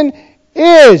sin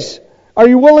is. Are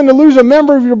you willing to lose a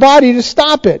member of your body to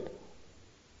stop it?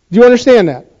 Do you understand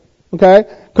that? Okay?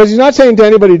 Because he's not saying to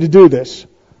anybody to do this.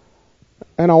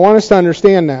 And I want us to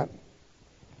understand that.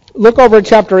 Look over at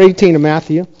chapter 18 of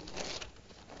Matthew.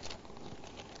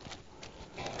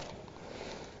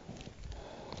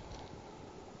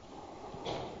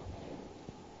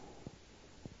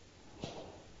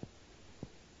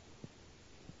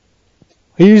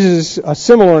 He uses a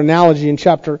similar analogy in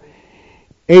chapter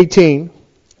 18.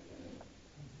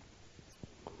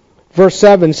 Verse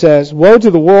 7 says, woe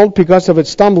to the world because of its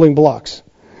stumbling blocks.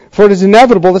 For it is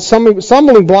inevitable that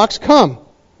stumbling blocks come.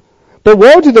 But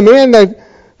woe to the man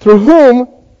through whom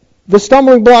the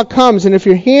stumbling block comes. And if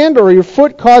your hand or your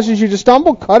foot causes you to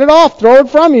stumble, cut it off, throw it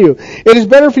from you. It is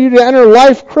better for you to enter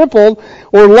life crippled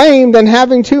or lame than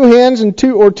having 2 hands and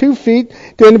 2 feet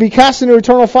than to be cast into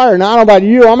eternal fire. Now, I don't know about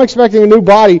you. I'm expecting a new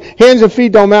body. Hands and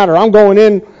feet don't matter. I'm going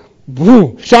in,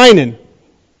 boom, shining.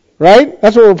 Right?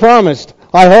 That's what we're promised.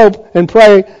 I hope and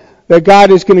pray that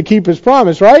God is going to keep His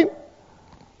promise, right?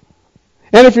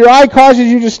 And if your eye causes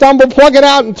you to stumble, pluck it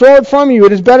out and throw it from you.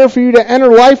 It is better for you to enter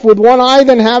life with 1 eye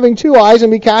than having 2 eyes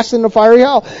and be cast into fiery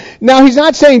hell. Now, he's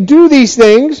not saying do these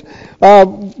things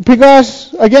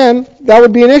because, again, that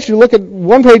would be an issue. Look at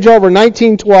one page over,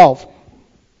 19:12.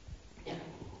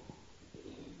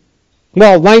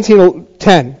 Well,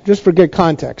 19:10, just for good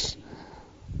context.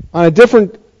 On a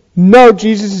different note,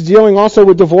 Jesus is dealing also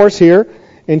with divorce here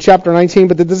in chapter 19.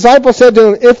 But the disciple said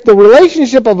to him, if the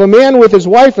relationship of a man with his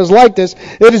wife is like this,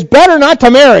 it is better not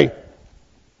to marry.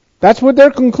 That's what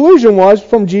their conclusion was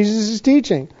from Jesus'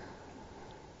 teaching.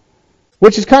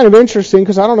 Which is kind of interesting,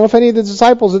 because I don't know if any of the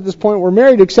disciples at this point were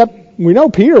married, except we know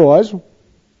Peter was. You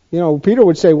know, Peter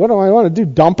would say, what do I want to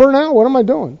do? Dump her now? What am I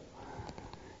doing?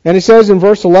 And it says in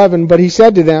verse 11, but he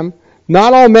said to them,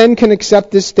 not all men can accept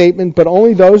this statement, but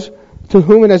only those to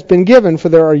whom it has been given. For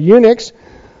there are eunuchs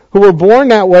who were born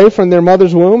that way from their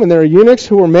mother's womb, and there are eunuchs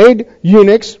who were made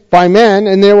eunuchs by men,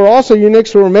 and there were also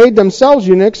eunuchs who were made themselves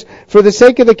eunuchs for the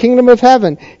sake of the kingdom of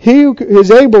heaven. He who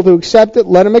is able to accept it,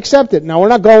 let him accept it. Now, we're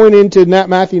not going into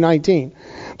Matthew 19.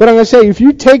 But I'm going to say, if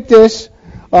you take this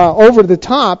over the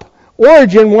top,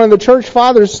 Origen, one of the church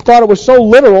fathers, thought it was so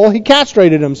literal, he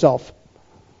castrated himself.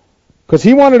 Because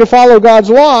he wanted to follow God's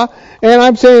law, and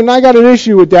I'm saying, I got an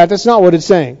issue with that. That's not what it's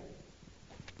saying.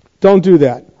 Don't do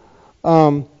that.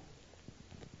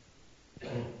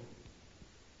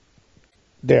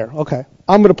 there. Okay.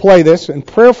 I'm going to play this, and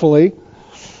prayerfully,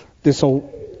 this will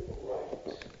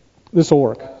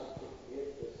work.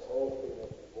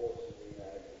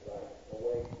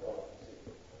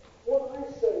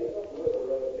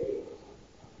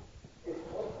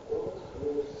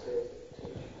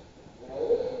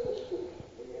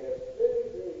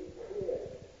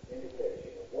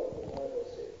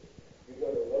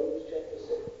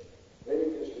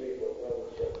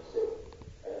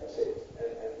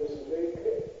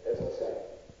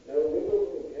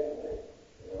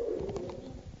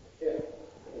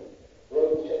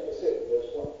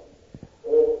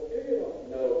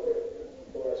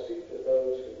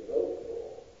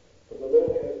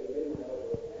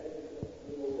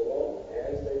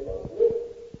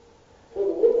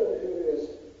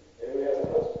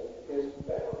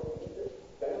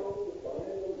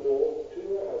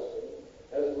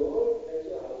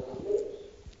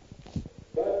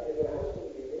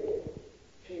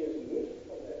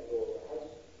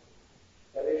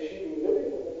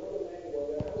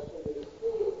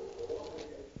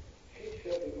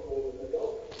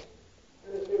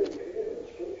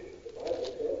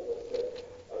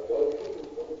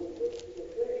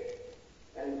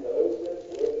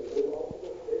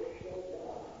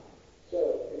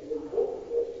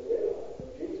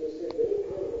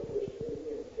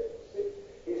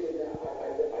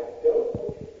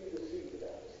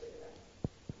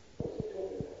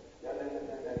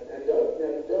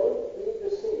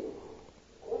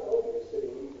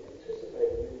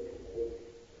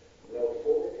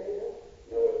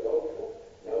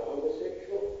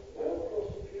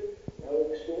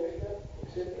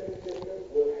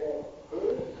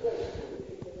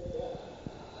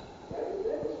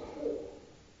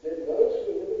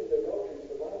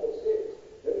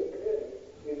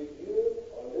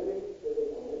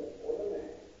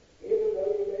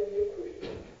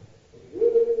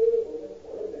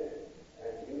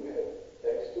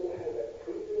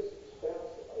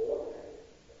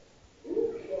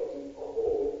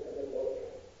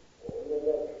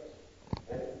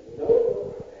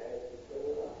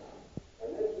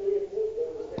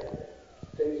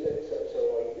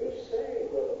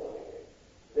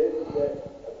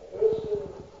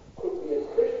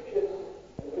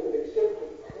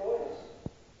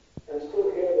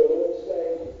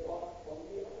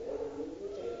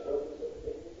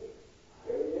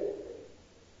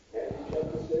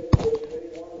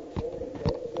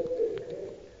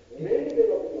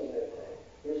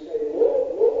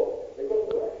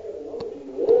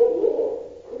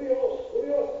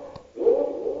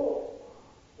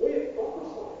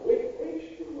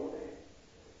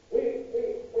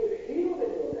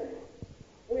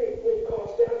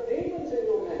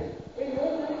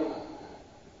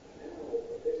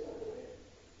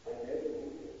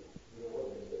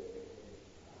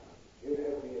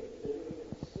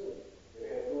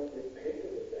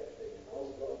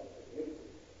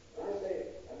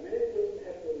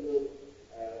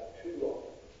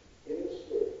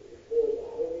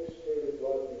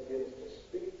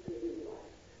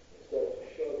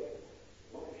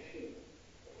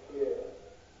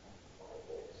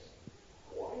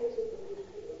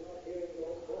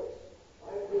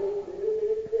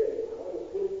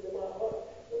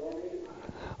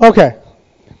 Okay.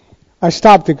 I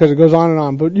stopped it because it goes on and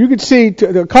on. But you could see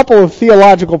a couple of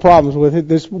theological problems with it,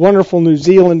 this wonderful New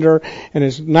Zealander and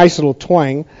his nice little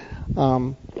twang.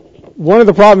 One of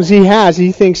the problems he has,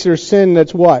 he thinks there's sin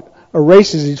that's what?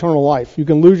 Erases eternal life. You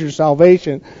can lose your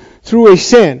salvation through a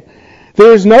sin.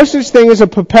 There is no such thing as a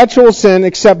perpetual sin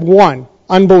except one,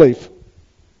 unbelief.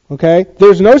 Okay?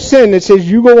 There's no sin that says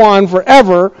you go on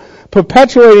forever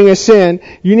perpetuating a sin.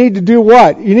 You need to do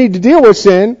what? You need to deal with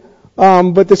sin.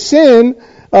 But the sin,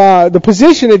 the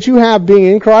position that you have being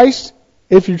in Christ,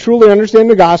 if you truly understand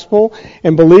the gospel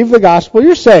and believe the gospel,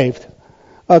 you're saved.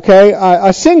 Okay?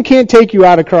 A sin can't take you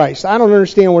out of Christ. I don't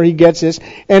understand where he gets this.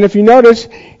 And if you notice,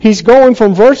 he's going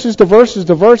from verses to verses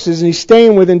to verses, and he's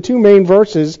staying within two main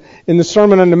verses in the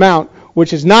Sermon on the Mount,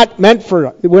 which is not meant for,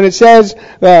 when it says,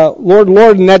 Lord,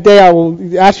 Lord, in that day I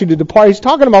will ask you to depart, he's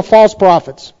talking about false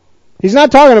prophets. He's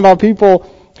not talking about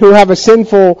people who have a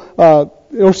sinful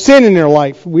or sin in their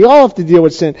life. We all have to deal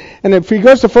with sin. And if he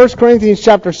goes to 1 Corinthians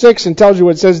chapter 6 and tells you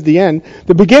what it says at the end,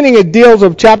 the beginning it deals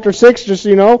of chapter 6, just so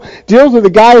you know, deals with a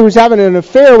guy who's having an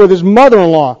affair with his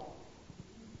mother-in-law.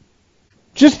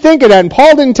 Just think of that. And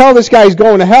Paul didn't tell this guy he's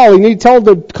going to hell. He told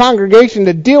the congregation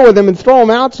to deal with him and throw him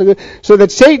out so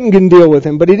that Satan can deal with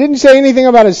him. But he didn't say anything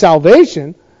about his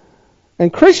salvation.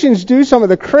 And Christians do some of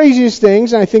the craziest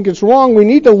things, and I think it's wrong. We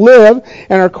need to live,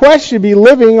 and our quest should be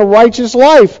living a righteous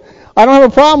life. I don't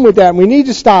have a problem with that. And we need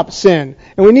to stop sin.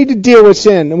 And we need to deal with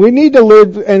sin. And we need to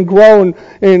live and grow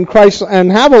in Christ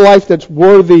and have a life that's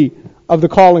worthy of the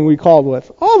calling we called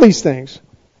with. All these things.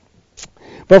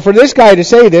 But for this guy to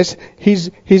say this,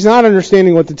 he's not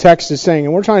understanding what the text is saying.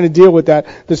 And we're trying to deal with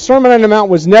that. The Sermon on the Mount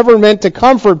was never meant to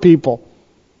comfort people.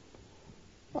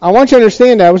 I want you to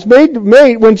understand that. It was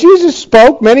made when Jesus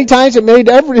spoke, many times it made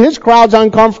his crowds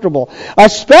uncomfortable.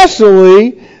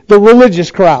 Especially the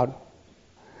religious crowd.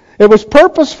 It was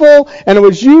purposeful, and it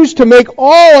was used to make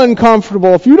all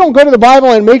uncomfortable. If you don't go to the Bible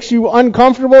and it makes you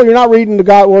uncomfortable, you're not reading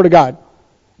the Word of God.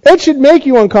 It should make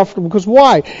you uncomfortable, because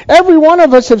why? Every one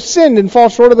of us have sinned and fall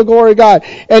short of the glory of God.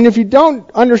 And if you don't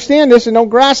understand this and don't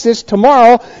grasp this,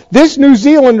 tomorrow, this New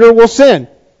Zealander will sin.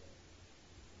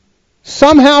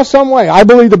 Somehow, some way. I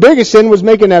believe the biggest sin was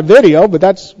making that video, but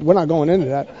we're not going into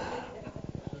that.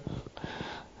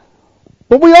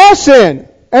 But we all sin.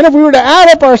 And if we were to add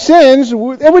up our sins, it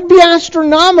would be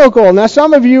astronomical. Now,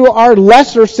 some of you are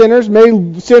lesser sinners, may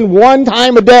sin one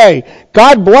time a day.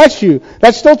 God bless you.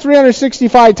 That's still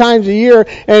 365 times a year,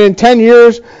 and in 10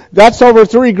 years, that's over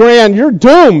 $3,000. You're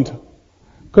doomed.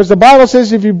 Because the Bible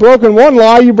says if you've broken one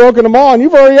law, you've broken them all, and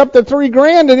you've already up to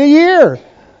 $3,000 in a year.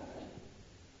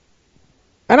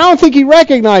 And I don't think he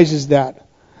recognizes that.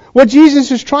 What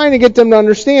Jesus is trying to get them to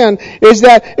understand is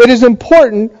that it is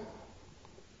important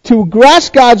to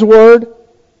grasp God's Word,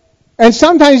 and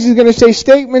sometimes he's going to say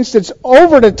statements that's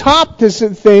over the top to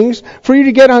things for you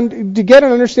to get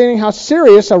an understanding how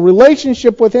serious a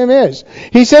relationship with Him is.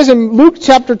 He says in Luke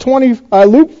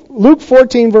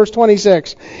 14 verse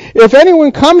 26, if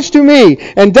anyone comes to me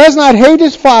and does not hate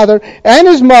his father and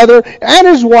his mother and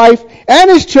his wife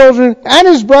and his children and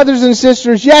his brothers and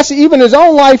sisters, yes, even his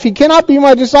own life, he cannot be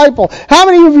my disciple. How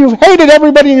many of you have hated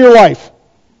everybody in your life?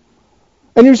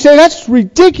 And you say, that's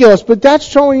ridiculous, but that's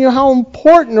showing you how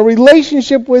important a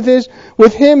relationship with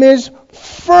Him is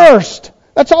first.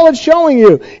 That's all it's showing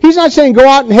you. He's not saying go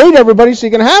out and hate everybody so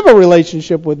you can have a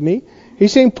relationship with me.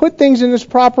 He's saying put things in its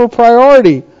proper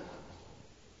priority.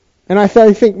 And I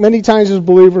think many times as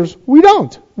believers, we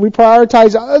don't. We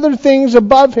prioritize other things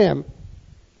above Him.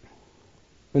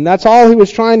 And that's all He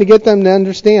was trying to get them to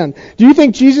understand. Do you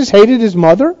think Jesus hated His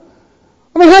mother?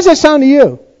 I mean, how does that sound to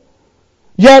you?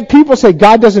 Yet people say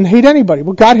God doesn't hate anybody.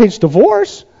 Well, God hates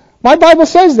divorce. My Bible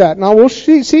says that. Now we'll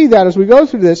see that as we go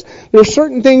through this. There are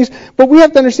certain things, but we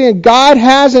have to understand God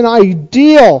has an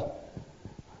ideal.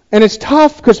 And it's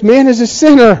tough because man is a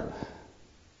sinner.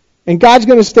 And God's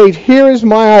going to state, here is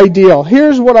my ideal.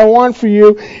 Here's what I want for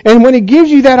you. And when He gives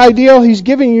you that ideal, He's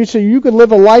giving you so you can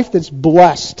live a life that's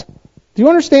blessed. Do you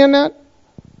understand that?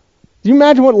 Do you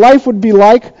imagine what life would be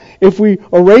like if we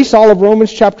erase all of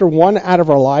Romans chapter 1 out of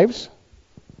our lives?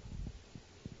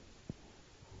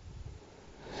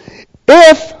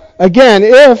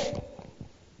 If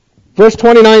verse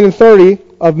 29 and 30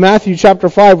 of Matthew chapter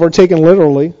 5 were taken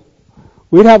literally,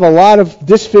 we'd have a lot of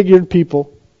disfigured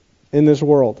people in this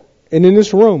world and in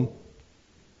this room.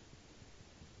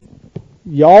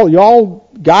 Y'all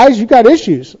guys, you got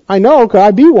issues. I know, because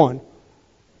I be one.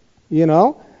 You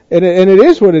know? And it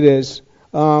is what it is.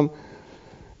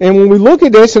 And when we look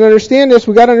at this and understand this,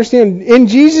 we've got to understand, in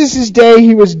Jesus' day,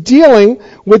 He was dealing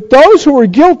with those who were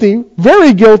guilty,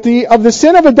 very guilty, of the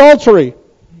sin of adultery.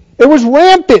 It was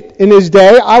rampant in His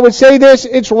day. I would say this,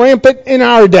 it's rampant in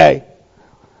our day.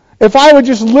 If I would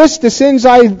just list the sins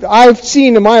I've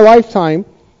seen in my lifetime,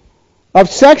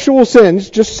 of sexual sins,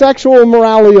 just sexual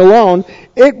immorality alone,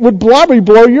 it would probably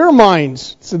blow your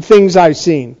minds, the things I've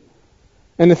seen,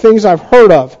 and the things I've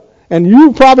heard of. And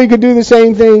you probably could do the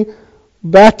same thing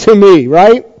back to me,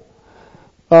 right?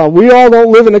 We all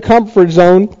don't live in a comfort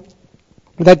zone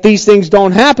that these things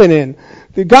don't happen in.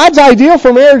 God's ideal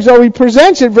for marriage, though, He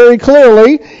presents it very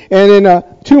clearly. And in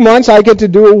 2 months, I get to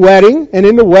do a wedding. And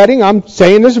in the wedding, I'm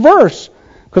saying this verse.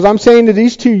 Because I'm saying to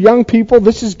these two young people,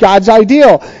 this is God's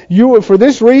ideal. For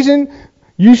this reason,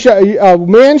 a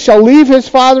man shall leave his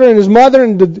father and his mother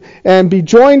and be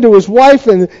joined to his wife.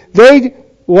 And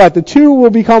the two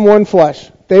will become one flesh.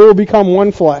 They will become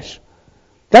one flesh.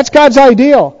 That's God's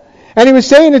ideal. And He was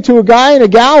saying it to a guy and a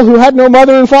gal who had no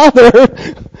mother and father.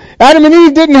 Adam and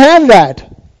Eve didn't have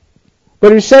that.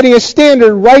 But He was setting a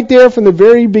standard right there from the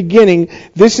very beginning.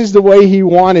 This is the way He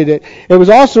wanted it. It was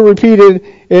also repeated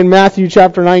in Matthew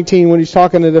chapter 19 when He's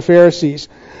talking to the Pharisees.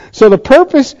 So the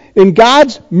purpose in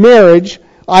God's marriage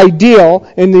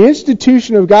ideal and the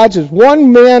institution of God's is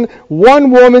one man,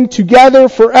 one woman together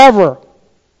forever.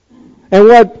 And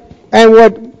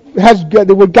what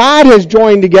what God has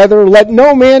joined together, let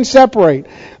no man separate.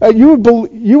 You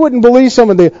wouldn't believe some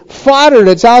of the fodder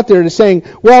that's out there that's saying,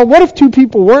 well, what if two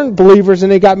people weren't believers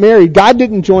and they got married? God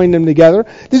didn't join them together.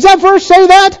 Does that verse say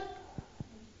that?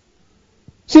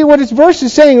 See, what this verse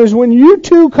is saying is when you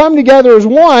two come together as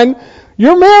one,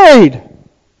 you're married.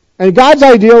 And God's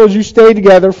ideal is you stay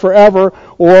together forever,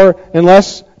 or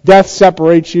unless death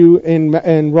separates you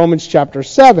in Romans chapter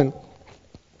 7.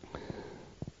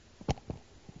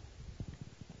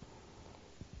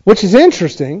 Which is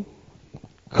interesting,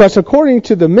 because according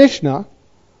to the Mishnah,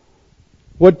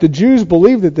 what the Jews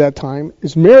believed at that time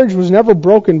is marriage was never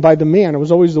broken by the man, it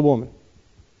was always the woman.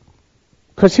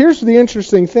 Because here's the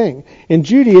interesting thing. In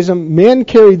Judaism, men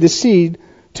carried the seed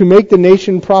to make the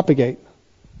nation propagate.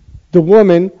 The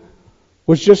woman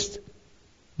was just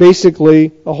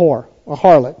basically a whore, a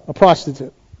harlot, a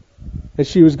prostitute, as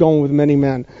she was going with many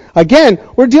men. Again,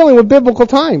 we're dealing with biblical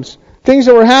times. Things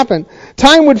that were happening.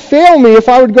 Time would fail me if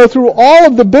I would go through all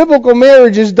of the biblical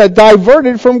marriages that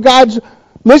diverted from God's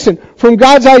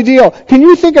ideal. Can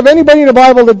you think of anybody in the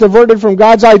Bible that diverted from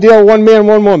God's ideal, one man,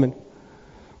 one woman?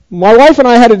 My wife and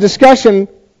I had a discussion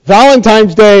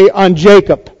Valentine's Day on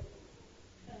Jacob.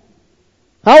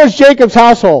 How was Jacob's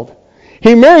household?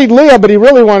 He married Leah, but he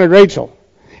really wanted Rachel.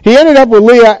 He ended up with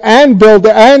Leah and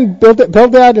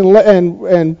Bildad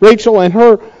and Rachel and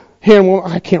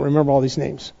I can't remember all these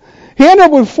names. He ended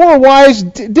up with 4 wives,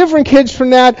 different kids from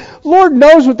that. Lord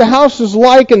knows what the house was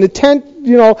like and the tent,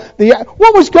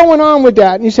 what was going on with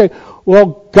that? And you say,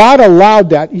 well, God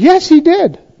allowed that. Yes, He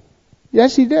did.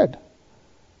 Yes, He did.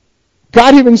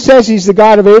 God even says He's the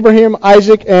God of Abraham,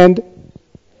 Isaac, and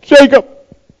Jacob.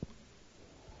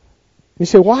 You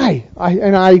say, why?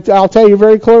 I'll tell you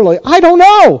very clearly, I don't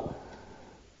know.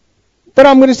 But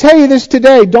I'm going to tell you this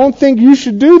today. Don't think you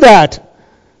should do that.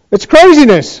 It's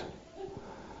craziness.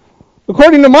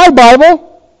 According to my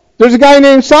Bible, there's a guy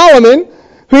named Solomon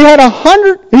who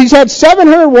he's had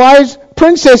 700 wives,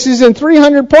 princesses, and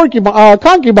 300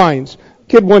 concubines.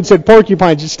 Kid once said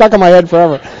porcupines. It's stuck in my head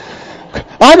forever.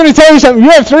 I'm going to tell you something. You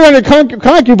have 300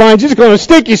 concubines, it's going to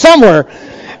stick you somewhere.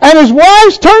 And his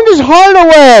wives turned his heart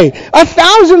away.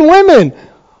 1,000 women.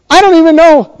 I don't even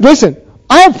know. Listen,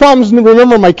 I have problems to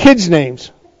remember my kids'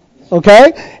 names.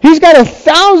 Okay? He's got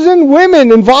 1,000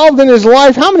 women involved in his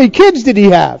life. How many kids did he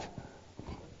have?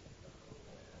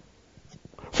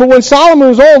 For when Solomon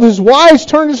was old, his wives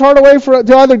turned his heart away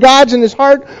to other gods, and his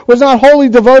heart was not wholly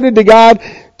devoted to God,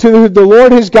 to the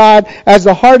Lord his God, as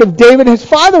the heart of David his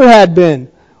father had been.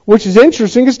 Which is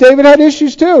interesting, because David had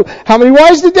issues too. How many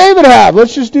wives did David have?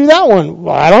 Let's just do that one.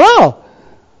 Well, I don't know.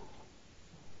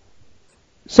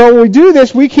 So when we do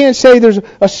this, we can't say there's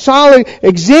a solid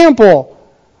example.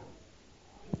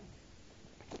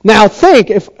 Now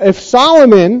think, if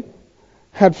Solomon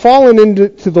had fallen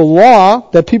into the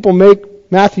law that people make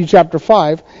Matthew chapter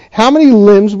 5, how many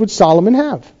limbs would Solomon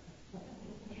have?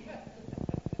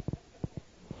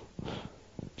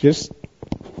 Just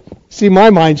see,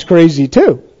 my mind's crazy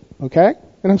too. Okay?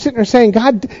 And I'm sitting there saying,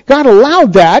 God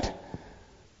allowed that.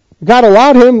 God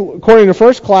allowed him, according to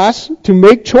first class, to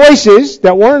make choices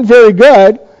that weren't very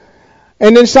good.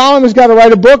 And then Solomon's got to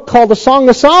write a book called The Song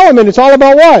of Solomon. It's all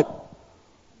about what?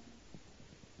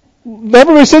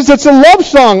 Everybody says it's a love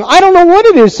song. I don't know what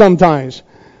it is sometimes.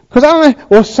 Because I don't know,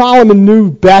 well, Solomon knew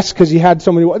best because he had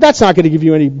so many. That's not going to give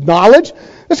you any knowledge.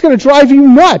 That's going to drive you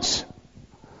nuts.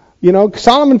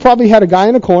 Solomon probably had a guy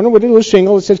in a corner with a little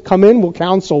shingle that says, come in, we'll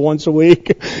counsel once a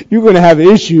week. You're going to have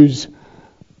issues.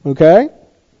 Okay?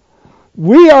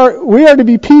 We are to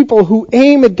be people who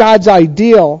aim at God's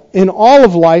ideal in all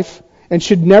of life and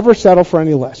should never settle for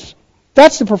any less.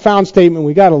 That's the profound statement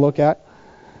we got to look at.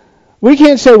 We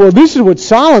can't say, well, this is what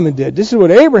Solomon did. This is what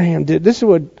Abraham did. This is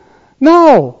what...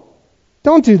 No.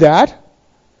 Don't do that.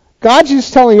 God's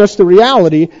just telling us the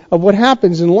reality of what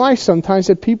happens in life sometimes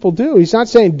that people do. He's not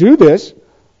saying do this.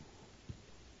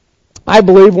 I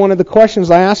believe one of the questions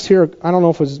I asked here, I don't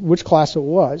know which class it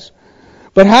was,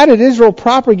 but how did Israel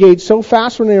propagate so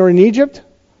fast when they were in Egypt?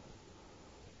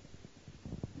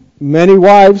 Many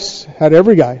wives had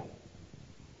every guy.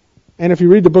 And if you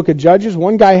read the book of Judges,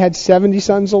 one guy had 70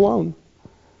 sons alone.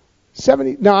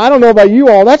 70. Now, I don't know about you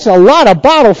all, that's a lot of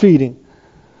bottle feeding.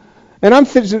 And I'm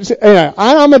at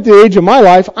the age of my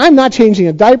life, I'm not changing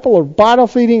a diaper or bottle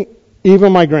feeding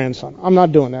even my grandson. I'm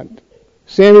not doing that.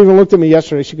 Sam even looked at me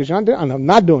yesterday. She goes, I'm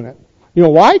not doing it. You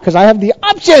know why? Because I have the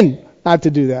option not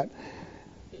to do that.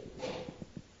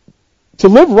 To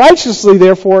live righteously,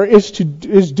 therefore,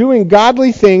 is doing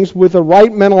godly things with the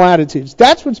right mental attitudes.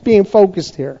 That's what's being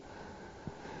focused here.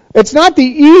 It's not the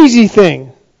easy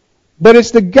thing, but it's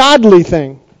the godly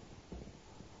thing.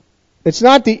 It's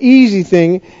not the easy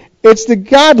thing. It's the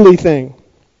godly thing.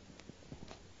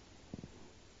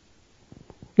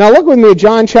 Now look with me at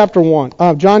John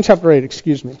chapter 8,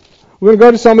 excuse me. We're going to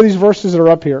go to some of these verses that are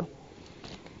up here.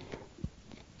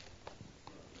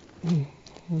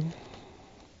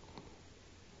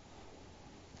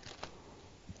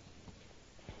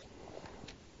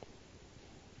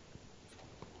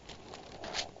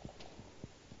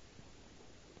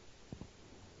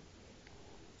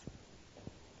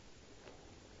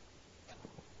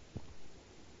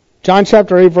 John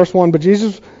chapter 8, verse 1. But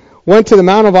Jesus went to the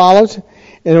Mount of Olives,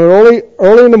 and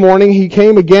early in the morning he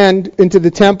came again into the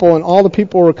temple, and all the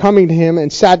people were coming to him,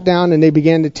 and sat down, and he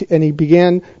began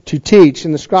to teach.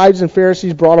 And the scribes and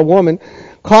Pharisees brought a woman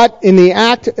caught in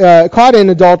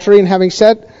adultery, and having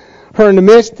set her in the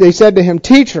midst, they said to him,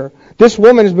 Teacher, this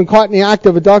woman has been caught in the act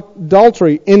of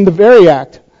adultery, in the very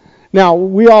act. Now,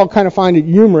 we all kind of find it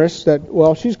humorous that,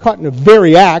 well, she's caught in the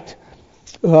very act.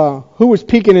 Who was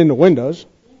peeking in the windows?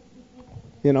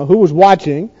 You know, who was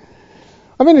watching?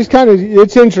 I mean,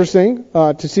 it's interesting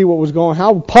to see what was going on.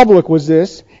 How public was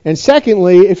this? And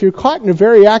secondly, if you're caught in a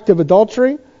very act of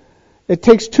adultery, it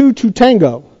takes two to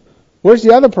tango. Where's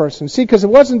the other person? See, because it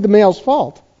wasn't the male's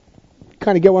fault.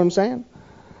 Kind of get what I'm saying?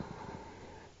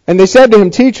 And they said to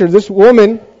him, Teacher, this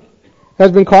woman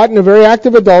has been caught in a very act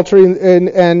of adultery.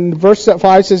 And verse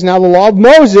 5 says, Now the law of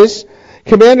Moses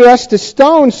commanded us to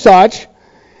stone such.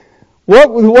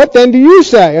 What then do you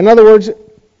say? In other words,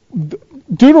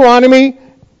 Deuteronomy,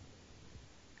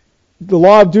 the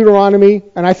law of Deuteronomy,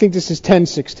 and I think this is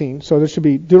 10:16. So there should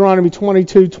be Deuteronomy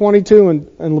 22:22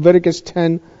 and Leviticus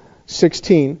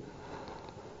 10:16.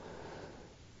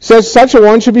 Says such a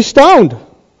one should be stoned.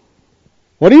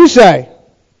 What do you say?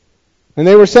 And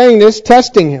they were saying this,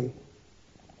 testing him,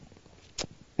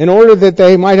 in order that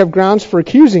they might have grounds for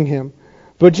accusing him.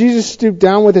 But Jesus stooped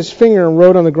down with his finger and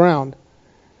wrote on the ground.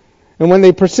 And when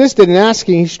they persisted in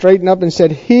asking, he straightened up and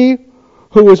said, He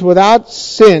who is without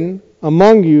sin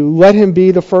among you, let him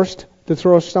be the first to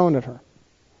throw a stone at her.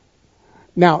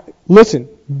 Now, listen,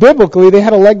 biblically they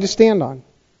had a leg to stand on.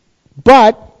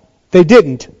 But they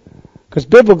didn't. Because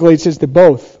biblically it says they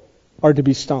both are to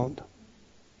be stoned.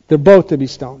 They're both to be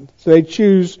stoned. So they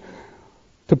choose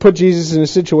to put Jesus in a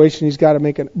situation he's got to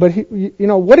make it. But,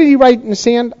 what did he write in the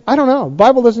sand? I don't know. The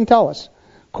Bible doesn't tell us.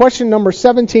 Question number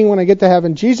 17 when I get to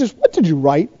heaven. Jesus, what did you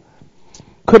write?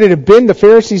 Could it have been the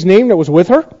Pharisee's name that was with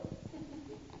her?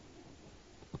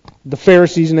 The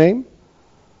Pharisee's name?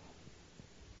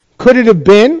 Could it have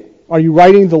been, are you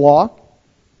writing the law?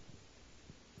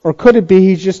 Or could it be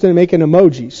he's just making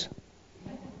emojis?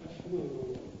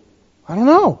 I don't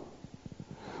know.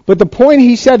 But the point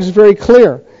he said is very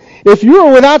clear. If you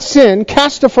are without sin,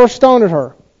 cast the first stone at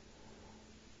her.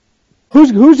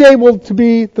 Who's able to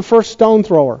be the first stone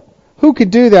thrower? Who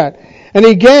could do that? And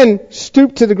he again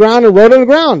stooped to the ground and wrote on the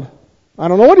ground. I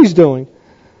don't know what he's doing.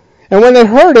 And when they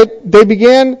heard it, they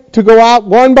began to go out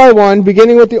one by one,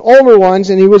 beginning with the older ones,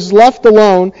 and he was left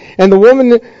alone. And the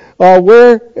woman,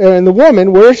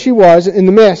 where she was in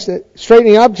the midst,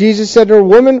 straightening up, Jesus said to her,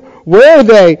 Woman, where are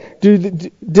they?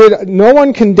 Did no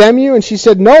one condemn you? And she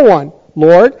said, No one,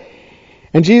 Lord.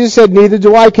 And Jesus said, Neither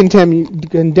do I condemn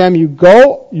you.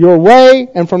 Go your way,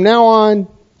 and from now on,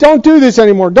 don't do this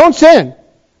anymore. Don't sin.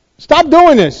 Stop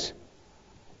doing this.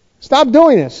 Stop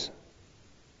doing this.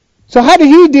 So how did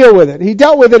he deal with it? He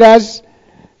dealt with it as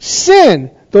sin.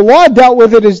 The law dealt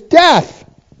with it as death.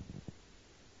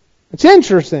 It's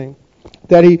interesting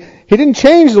that he didn't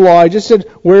change the law. He just said,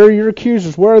 where are your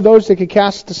accusers? Where are those that could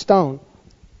cast the stone?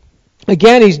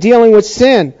 Again, he's dealing with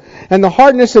sin. And the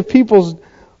hardness of people's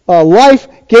life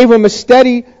gave him a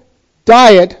steady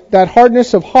diet. That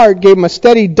hardness of heart gave him a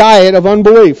steady diet of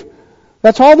unbelief.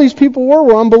 That's all these people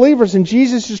were unbelievers. And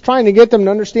Jesus is trying to get them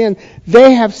to understand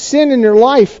they have sin in their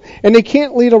life and they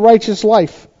can't lead a righteous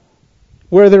life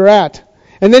where they're at.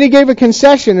 And then he gave a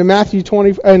concession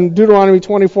in Deuteronomy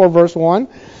 24 verse 1.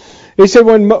 He said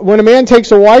when a man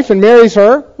takes a wife and marries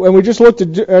her, and we just looked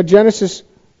at Genesis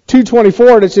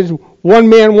 2:24, it says one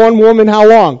man, one woman, how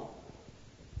long?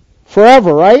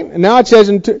 Forever, right? And now it says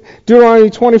in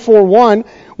Deuteronomy 24:1,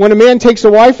 when a man takes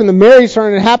a wife and marries her,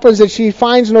 and it happens that she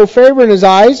finds no favor in his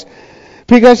eyes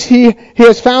because he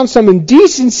has found some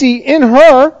indecency in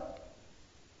her.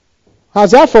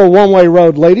 How's that for a one-way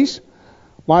road, ladies?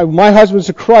 My husband's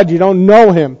a crud. You don't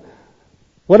know him.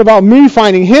 What about me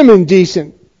finding him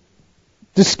indecent,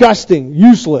 disgusting,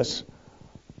 useless?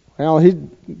 Well,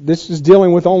 this is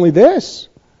dealing with only this.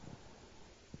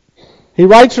 He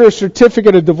writes her a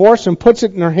certificate of divorce and puts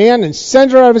it in her hand and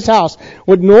sends her out of his house.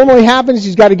 What normally happens,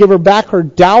 he's got to give her back her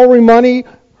dowry money,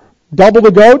 double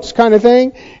the goats kind of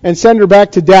thing, and send her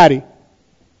back to daddy.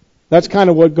 That's kind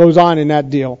of what goes on in that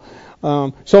deal.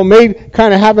 So it made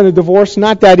kind of having a divorce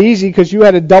not that easy because you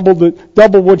had to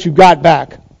double what you got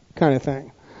back, kind of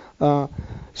thing.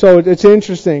 So it's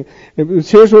interesting.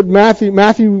 Here's what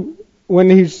Matthew, when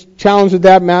he's challenged with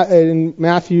that in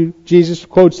Matthew, Jesus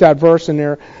quotes that verse in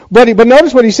there. But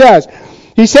notice what he says.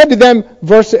 He said to them,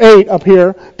 verse 8 up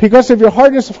here, because of your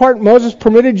hardness of heart, Moses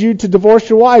permitted you to divorce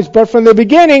your wives, but from the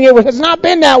beginning it has not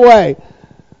been that way.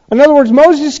 In other words,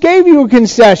 Moses gave you a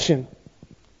concession.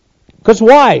 Because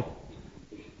why?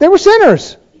 They were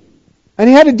sinners. And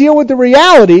he had to deal with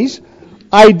the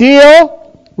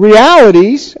ideal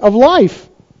realities of life.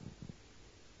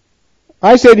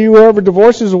 I say to you, whoever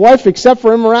divorces a wife except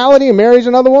for immorality and marries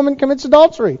another woman commits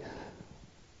adultery.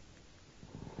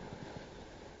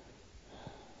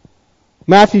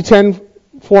 Matthew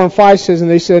 10:4-5 says, and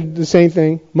they said the same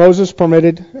thing, Moses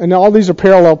permitted, and all these are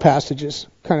parallel passages,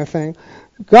 kind of thing.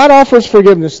 God offers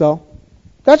forgiveness, though.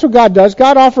 That's what God does.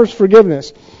 God offers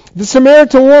forgiveness. The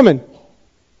Samaritan woman,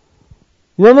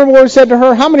 remember what he said to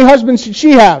her? How many husbands did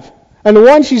she have? And the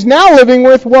one she's now living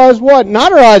with was what?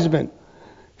 Not her husband.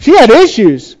 She had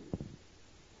issues.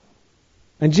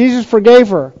 And Jesus forgave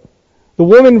her. The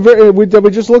woman that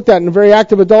we just looked at in the very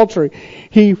act of adultery,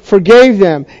 he forgave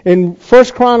them. In 1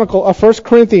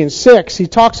 Corinthians 6, he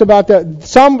talks about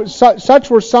that. Such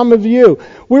were some of you.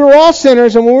 We were all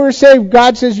sinners, and when we were saved,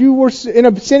 God says you were in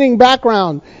a sinning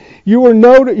background. You were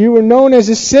known as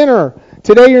a sinner.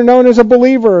 Today you're known as a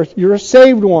believer. You're a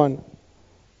saved one.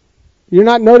 You're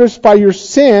not noticed by your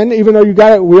sin, even though you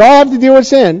got it. We all have to deal with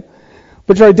sin,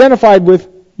 but you're identified with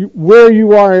where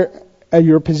you are at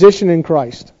your position in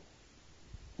Christ.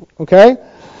 Okay?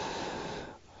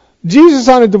 Jesus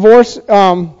on a divorce.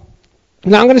 Now I'm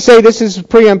going to say this is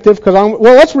preemptive because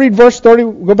let's read verse 30.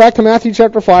 Go back to Matthew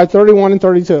chapter 5, 31 and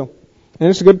 32. And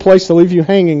it's a good place to leave you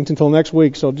hanging until next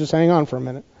week, so just hang on for a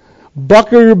minute.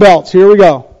 Buckle your belts. Here we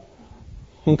go.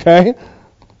 Okay?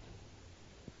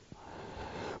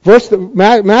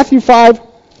 Matthew 5,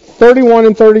 31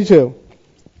 and 32.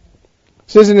 It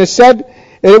says, and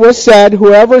it was said,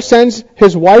 whoever sends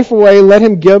his wife away, let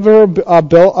him give her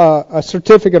a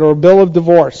certificate or a bill of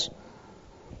divorce.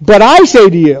 But I say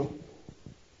to you,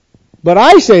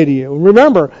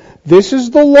 remember, this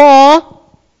is the law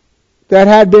that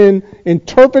had been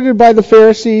interpreted by the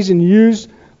Pharisees and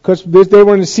used because they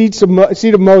were in the seat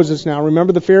of Moses now.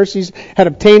 Remember, the Pharisees had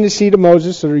obtained the seat of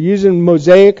Moses, so they're using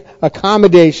Mosaic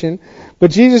accommodation. But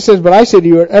Jesus says, but I say to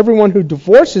you, everyone who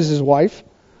divorces his wife,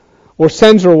 or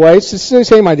sends her away, it's the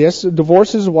same idea,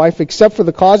 divorces his wife except for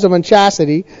the cause of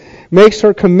unchastity, makes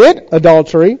her commit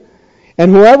adultery,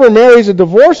 and whoever marries a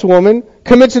divorced woman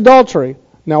commits adultery.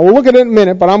 Now, we'll look at it in a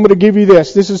minute, but I'm going to give you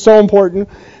this. This is so important.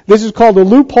 This is called a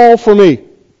loophole for me.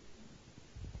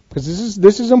 Because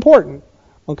this is important.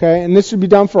 Okay? And this should be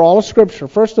done for all of Scripture.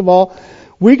 First of all,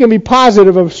 we can be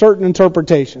positive of certain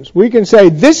interpretations. We can say,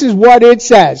 this is what it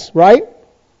says, right?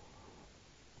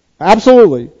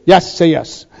 Absolutely. Yes, say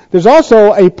yes. There's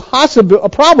also a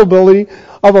probability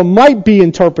of a might be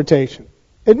interpretation.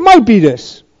 It might be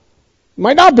this. It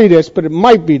might not be this, but it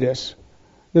might be this.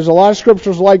 There's a lot of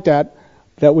scriptures like that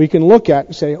we can look at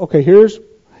and say, okay,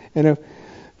 and if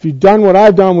you've done what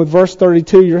I've done with verse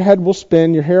 32, your head will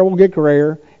spin, your hair will get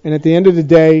grayer, and at the end of the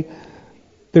day,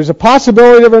 there's a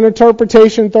possibility of an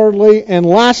interpretation, thirdly, and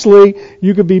lastly,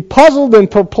 you could be puzzled and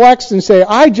perplexed and say,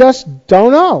 I just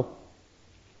don't know.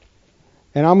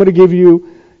 And I'm going to give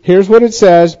you, here's what it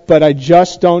says, but I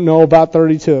just don't know about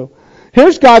 32.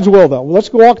 Here's God's will, though.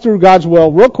 Let's walk through God's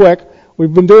will real quick.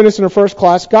 We've been doing this in our first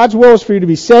class. God's will is for you to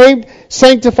be saved,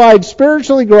 sanctified,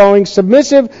 spiritually growing,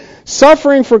 submissive,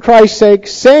 suffering for Christ's sake,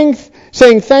 saying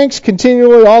thanks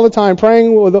continually all the time,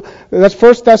 praying, that's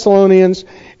 1 Thessalonians,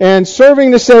 and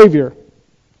serving the Savior.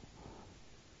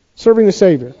 Serving the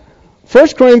Savior. 1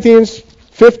 Corinthians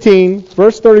 15,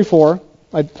 verse 34.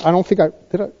 I don't think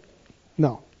did I?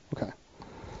 No. Okay.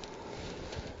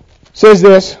 It says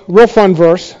this, real fun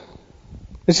verse.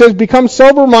 It says, become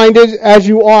sober-minded as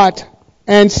you ought,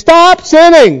 and stop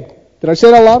sinning. Did I say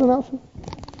that loud enough?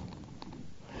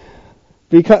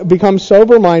 Become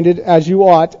sober-minded as you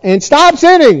ought, and stop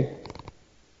sinning.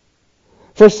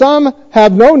 For some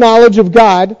have no knowledge of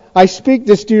God. I speak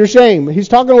this to your shame. He's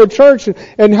talking to a church,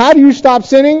 and how do you stop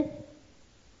sinning?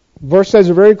 Verse says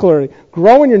it very clearly.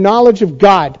 Grow in your knowledge of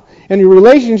God and your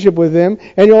relationship with Him,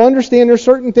 and you'll understand there's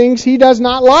certain things He does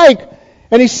not like.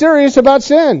 And He's serious about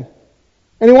sin.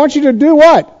 And He wants you to do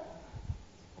what?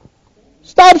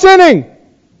 Stop sinning.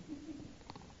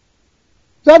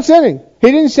 Stop sinning.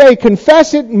 He didn't say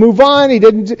confess it and move on.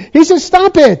 He says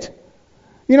stop it.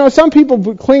 You know, some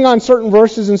people cling on certain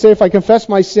verses and say if I confess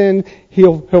my sin,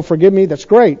 He'll forgive me. That's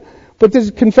great. But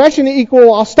does confession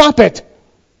equal I'll stop it?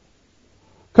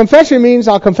 Confession means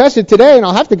I'll confess it today and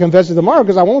I'll have to confess it tomorrow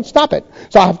because I won't stop it.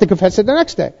 So I'll have to confess it the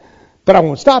next day. But I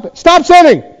won't stop it. Stop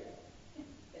sinning!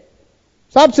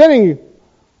 Stop sinning.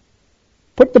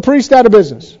 Put the priest out of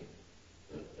business.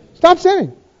 Stop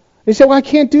sinning. They say, well, I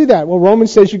can't do that. Well,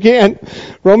 Romans says you can.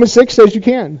 Romans 6 says you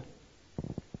can.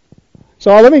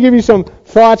 So let me give you some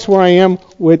thoughts where I am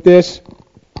with this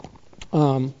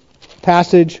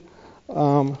passage.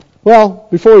 Well,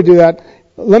 before we do that,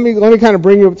 let me kind of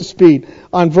bring you up to speed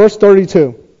on verse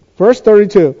 32. Verse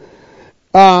 32.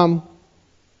 I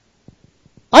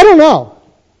don't know.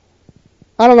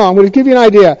 I'm going to give you an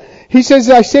idea. He says,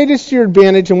 I say this to your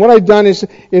advantage, and what I've done is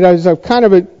I've kind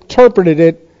of interpreted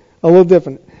it a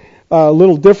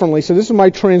little differently. So this is my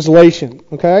translation,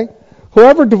 okay?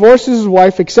 Whoever divorces his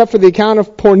wife, except for the account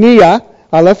of porneia,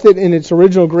 I left it in its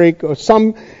original Greek, or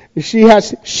she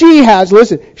has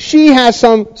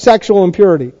some sexual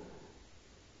impurity.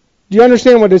 Do you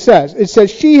understand what it says? It says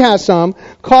she has some,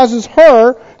 causes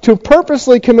her to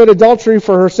purposely commit adultery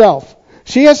for herself.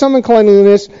 She has some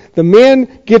uncleanliness, the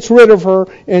man gets rid of her,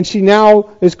 and she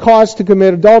now is caused to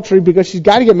commit adultery because she's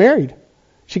got to get married.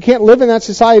 She can't live in that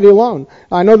society alone.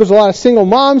 I know there's a lot of single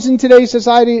moms in today's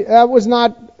society. That was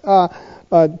not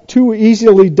too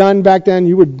easily done back then.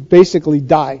 You would basically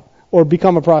die or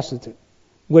become a prostitute,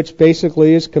 which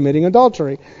basically is committing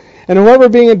adultery. And whoever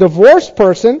being a divorced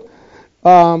person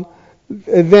then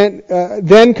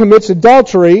commits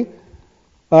adultery,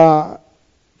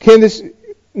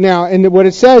 Now, and what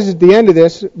it says at the end of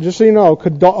this, just so you know,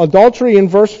 adultery in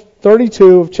verse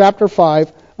 32 of chapter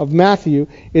 5 of Matthew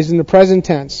is in the present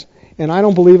tense. And I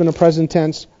don't believe in a present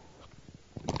tense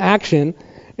action.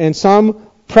 And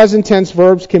some present tense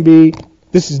verbs can be,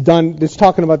 this is done, it's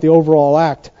talking about the overall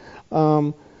act.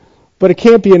 But it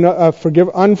can't be an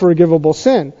unforgivable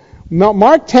sin.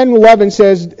 Mark 10:11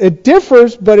 says it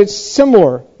differs, but it's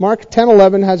similar. Mark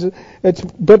 10:11 has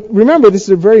but remember, this is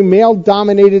a very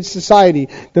male-dominated society.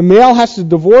 The male has to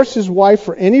divorce his wife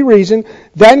for any reason,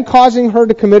 then causing her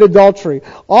to commit adultery.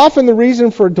 Often the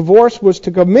reason for divorce was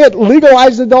to commit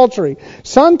legalized adultery.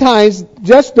 Sometimes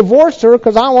just divorce her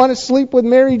because I want to sleep with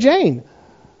Mary Jane.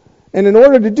 And in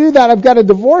order to do that, I've got to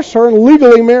divorce her and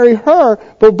legally marry her.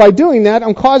 But by doing that,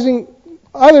 I'm causing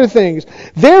other things.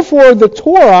 Therefore, the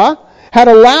Torah had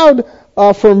allowed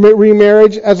for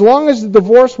remarriage as long as the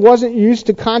divorce wasn't used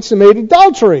to consummate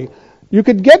adultery. You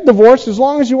could get divorced as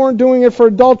long as you weren't doing it for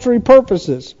adultery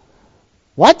purposes.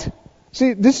 What?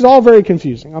 See, this is all very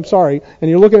confusing. I'm sorry. And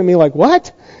you're looking at me like,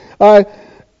 what?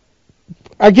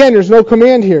 Again, there's no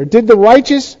command here. Did the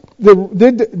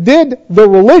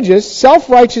religious,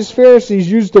 self-righteous Pharisees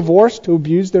use divorce to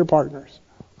abuse their partners?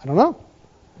 I don't know.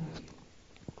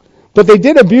 But they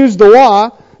did abuse the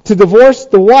law to divorce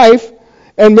the wife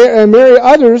and marry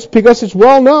others because it's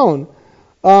well known,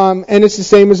 and it's the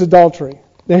same as adultery.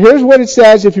 Now, here's what it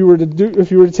says. If you were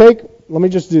to take, let me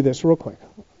just do this real quick.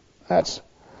 Let's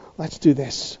do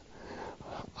this.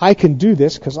 I can do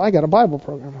this because I got a Bible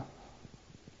program.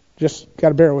 Just got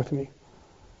to bear with me.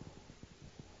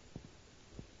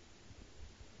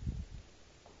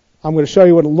 I'm going to show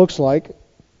you what it looks like,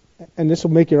 and this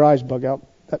will make your eyes bug out.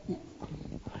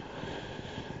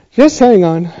 Just hang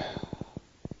on.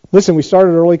 Listen, we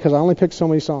started early because I only picked so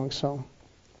many songs. So,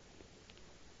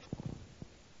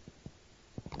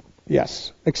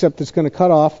 yes, except it's going to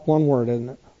cut off one word, isn't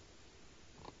it?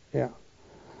 Yeah.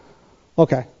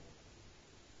 Okay.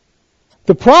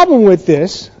 The problem with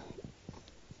this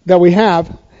that we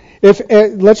have,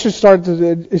 let's just start.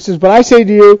 It says, "But I say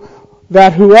to you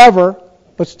that whoever,"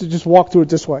 let's just walk through it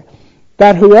this way,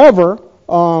 that whoever.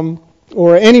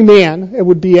 Or any man, it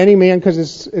would be any man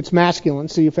because it's masculine.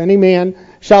 See, if any man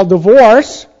shall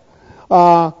divorce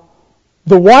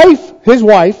his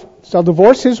wife, shall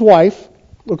divorce his wife.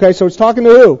 Okay, so it's talking to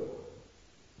who?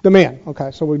 The man.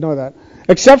 Okay, so we know that.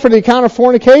 Except for the account of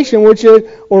fornication, which is,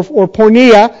 or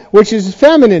porneia, which is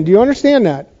feminine. Do you understand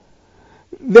that?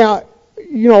 Now,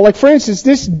 like for instance,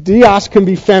 this dios can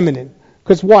be feminine.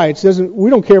 Because why? We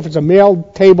don't care if it's a male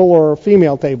table or a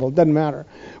female table. It doesn't matter.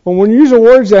 But when we're using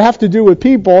words that have to do with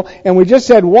people, and we just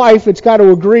said wife, it's got to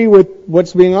agree with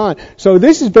what's being on. So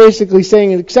this is basically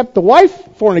saying, except the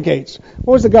wife fornicates.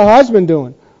 What was the husband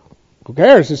doing? Who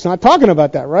cares? It's not talking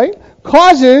about that, right?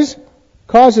 Causes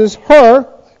her,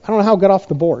 I don't know how it got off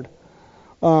the board.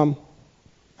 And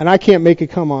I can't make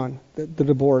it come on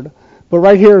the board. But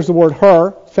right here is the word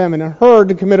her, feminine, her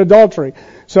to commit adultery.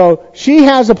 So she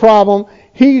has a problem.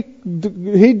 He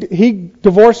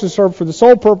divorces her for the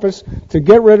sole purpose to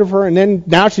get rid of her, and then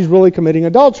now she's really committing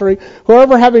adultery.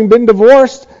 Whoever having been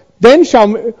divorced,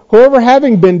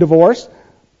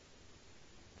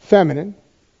 feminine.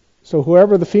 So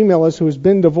whoever the female is who has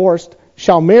been divorced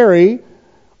shall marry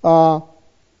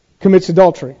commits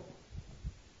adultery.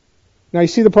 Now you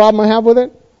see the problem I have with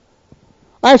it?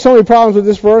 I have so many problems with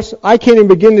this verse, I can't even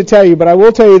begin to tell you, but I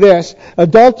will tell you this.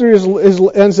 Adultery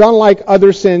is unlike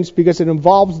other sins because it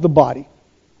involves the body.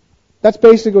 That's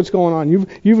basically what's going on.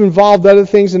 You've involved other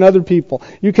things in other people.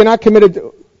 You cannot commit it.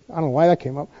 I don't know why that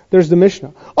came up. There's the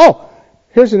Mishnah. Oh,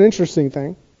 here's an interesting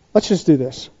thing. Let's just do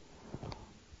this.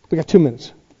 We got 2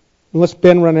 minutes. Unless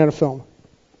Ben run out of film.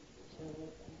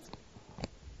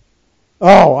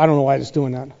 Oh, I don't know why it's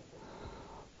doing that.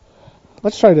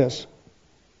 Let's try this.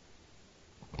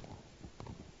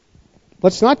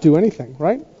 Let's not do anything,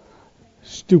 right?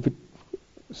 Stupid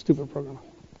program.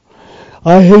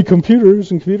 I hate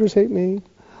computers and computers hate me.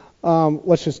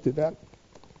 Let's just do that.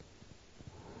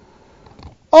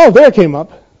 Oh, there it came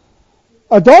up.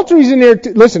 Adultery's in there.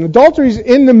 Listen, adultery's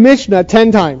in the Mishnah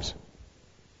 10 times.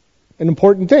 An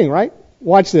important thing, right?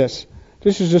 Watch this.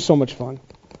 This is just so much fun.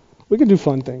 We can do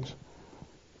fun things.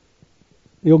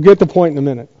 You'll get the point in a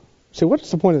minute. Say,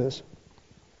 what's the point of this?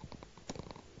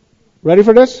 Ready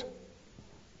for this?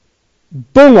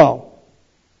 Bingo.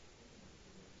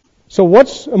 So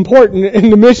what's important in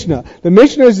the Mishnah? The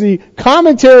Mishnah is the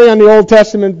commentary on the Old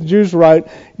Testament the Jews write.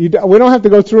 We don't have to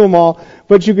go through them all,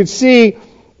 but you can see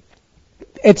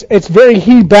it's very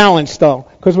he-balanced though.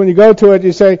 Because when you go to it,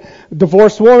 you say,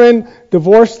 divorced woman,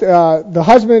 the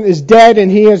husband is dead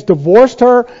and he has divorced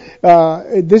her.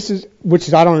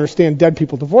 Which I don't understand dead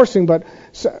people divorcing, but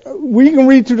we can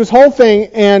read through this whole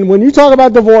thing, and when you talk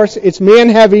about divorce, it's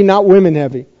man-heavy, not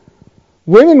women-heavy.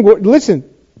 Women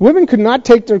could not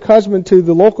take their husband to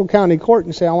the local county court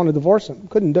and say, I want to divorce him.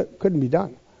 Couldn't be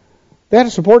done. They had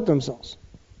to support themselves.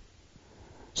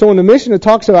 So when the Mishnah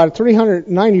talks about it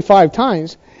 395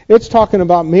 times, it's talking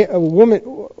about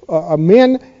a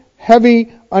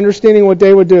man-heavy understanding what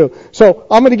they would do. So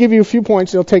I'm going to give you a few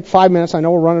points. It'll take 5 minutes. I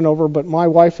know we're running over, but my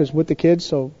wife is with the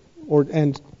kids,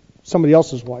 and somebody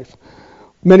else's wife.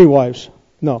 Many wives.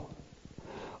 No.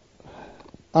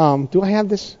 Do I have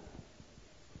this?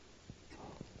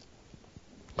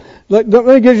 Let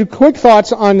me give you quick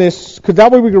thoughts on this, because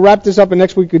that way we can wrap this up, and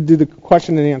next week we could do the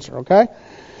question and answer, okay?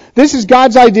 This is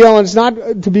God's ideal, and it's not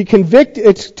to be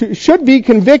it should be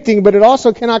convicting, but it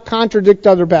also cannot contradict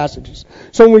other passages.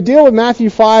 So when we deal with Matthew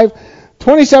 5,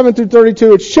 27 through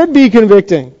 32, it should be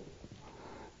convicting.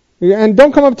 And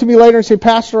don't come up to me later and say,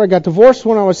 Pastor, I got divorced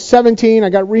when I was 17, I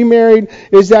got remarried,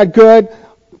 is that good?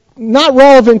 Not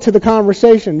relevant to the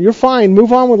conversation. You're fine,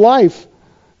 move on with life.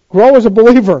 Grow as a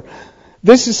believer.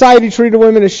 This society treated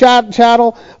women as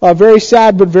chattel, very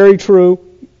sad but very true.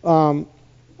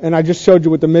 And I just showed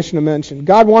you what the Mishnah mentioned.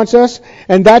 God wants us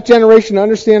and that generation to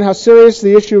understand how serious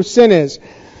the issue of sin is.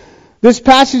 This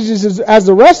passage, as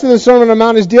the rest of the Sermon on the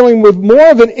Mount, is dealing with more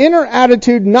of an inner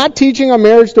attitude, not teaching on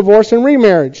marriage, divorce, and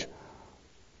remarriage.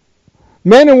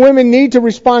 Men and women need to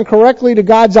respond correctly to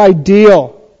God's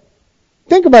ideal.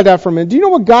 Think about that for a minute. Do you know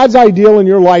what God's ideal in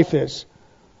your life is?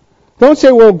 Don't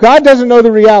say, well, God doesn't know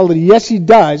the reality. Yes, He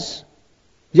does.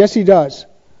 Yes, He does.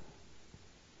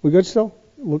 We good still?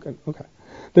 Okay.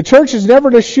 The church is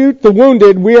never to shoot the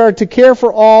wounded. We are to care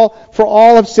for all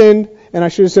have sinned. And I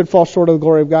should have said fall short of the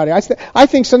glory of God. I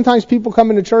think sometimes people come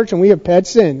into church and we have pet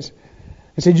sins.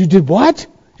 And say, you did what?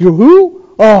 You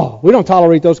who? Oh, we don't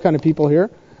tolerate those kind of people here.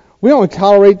 We only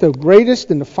tolerate the greatest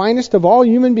and the finest of all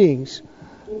human beings.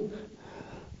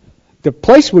 The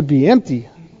place would be empty.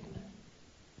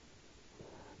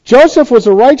 Joseph was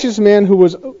a righteous man who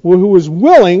was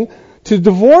willing to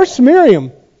divorce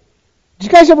Miriam. Did you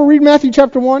guys ever read Matthew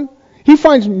chapter 1? He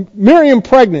finds Miriam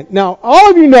pregnant. Now, all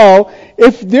of you know,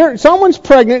 if someone's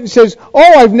pregnant and says,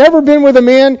 oh, I've never been with a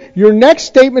man, your next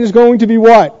statement is going to be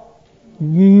what?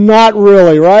 Not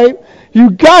really, right?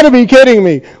 You got to be kidding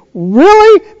me.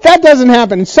 Really? That doesn't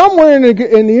happen. And somewhere in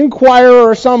the Inquirer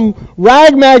or some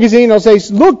rag magazine, they'll say,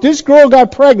 look, this girl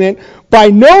got pregnant by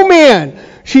no man.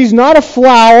 She's not a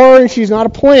flower and she's not a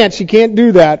plant. She can't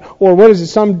do that. Or what is it?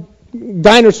 Some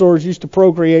dinosaurs used to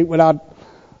procreate without...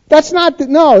 That's not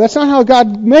how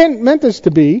God meant this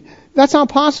to be. That's not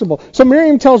possible. So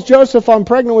Miriam tells Joseph, I'm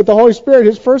pregnant with the Holy Spirit.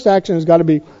 His first action has got to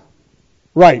be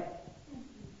right.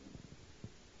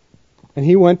 And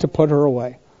he went to put her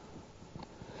away.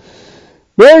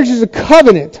 Marriage is a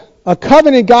covenant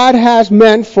God has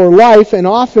meant for life, and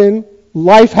often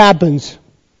life happens.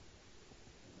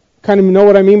 Kind of know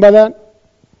what I mean by that?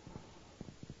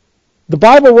 The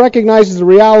Bible recognizes the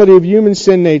reality of human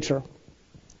sin nature.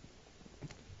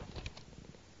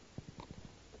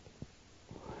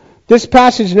 This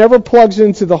passage never plugs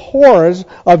into the horrors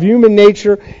of human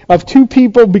nature, of two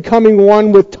people becoming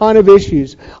one with ton of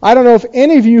issues. I don't know if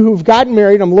any of you who've gotten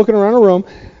married, I'm looking around the room,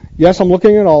 yes, I'm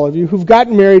looking at all of you, who've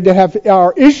gotten married that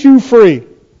are issue-free.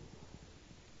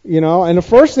 And the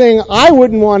first thing I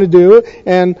wouldn't want to do,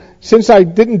 and since I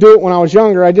didn't do it when I was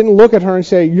younger, I didn't look at her and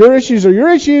say, your issues are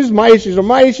your issues, my issues are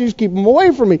my issues, keep them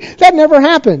away from me. That never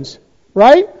happens,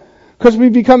 right? Because we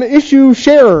become issue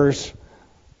sharers.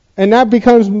 And now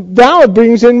it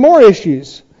brings in more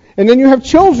issues. And then you have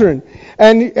children.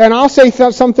 And I'll say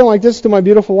something like this to my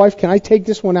beautiful wife, can I take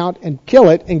this one out and kill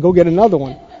it and go get another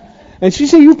one? And she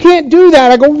said, you can't do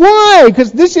that. I go, why?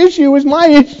 Because this issue is my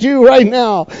issue right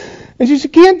now. And she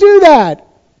said, can't do that.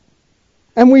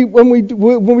 And when we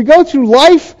go through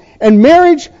life and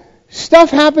marriage,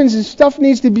 stuff happens and stuff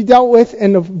needs to be dealt with.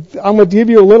 And I'm going to give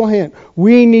you a little hint.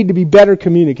 We need to be better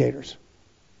communicators.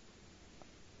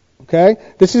 Okay?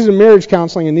 This isn't marriage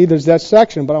counseling and neither is that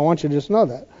section, but I want you to just know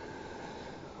that.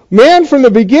 Man from the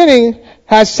beginning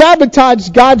has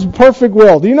sabotaged God's perfect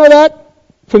will. Do you know that?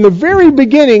 From the very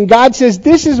beginning, God says,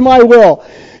 this is my will.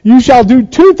 You shall do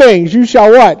two things. You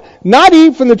shall what? Not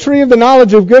eat from the tree of the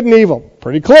knowledge of good and evil.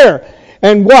 Pretty clear.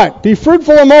 And what? Be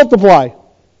fruitful and multiply.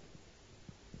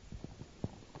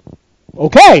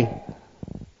 Okay,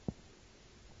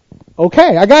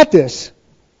 I got this.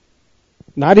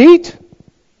 Not eat.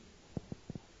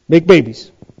 Make babies.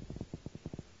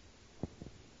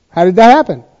 How did that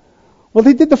happen? Well,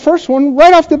 they did the first one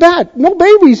right off the bat. No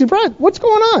babies. What's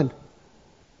going on?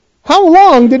 How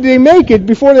long did they make it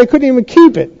before they couldn't even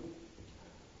keep it?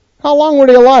 How long were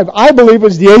they alive? I believe it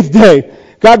was the 8th day.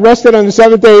 God rested on the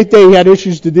 7th day, 8th day. He had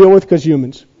issues to deal with because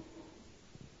humans.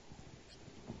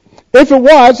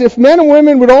 If men and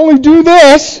women would only do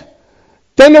this,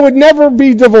 then there would never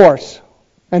be divorce.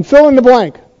 And fill in the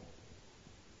blank.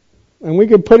 And we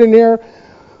could put in there,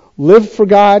 live for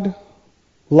God,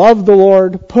 love the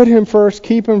Lord, put Him first,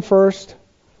 keep Him first,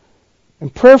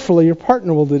 and prayerfully your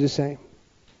partner will do the same.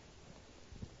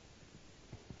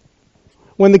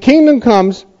 When the kingdom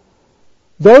comes,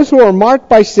 those who are marked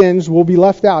by sins will be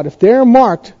left out. If they're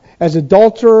marked as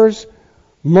adulterers,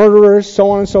 murderers,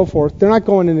 so on and so forth, they're not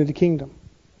going into the kingdom.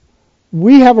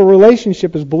 We have a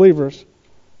relationship as believers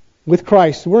with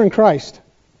Christ. We're in Christ.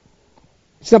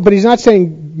 But He's not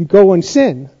saying go and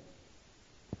sin.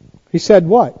 He said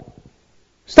what?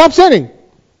 Stop sinning.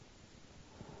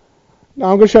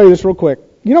 Now I'm going to show you this real quick.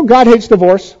 You know God hates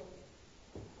divorce.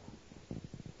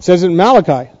 It says it in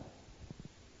Malachi.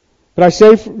 But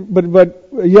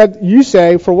yet you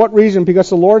say, for what reason? Because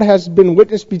the Lord has been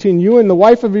witness between you and the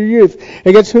wife of your youth,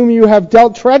 against whom you have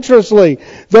dealt treacherously,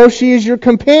 though she is your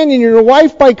companion, your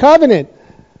wife by covenant.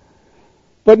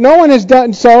 But no one has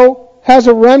done so, has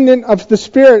a remnant of the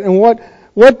Spirit. And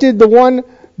what did the one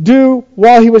do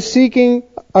while he was seeking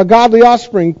a godly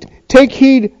offspring? Take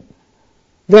heed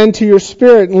then to your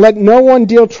spirit, and let no one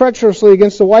deal treacherously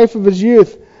against the wife of his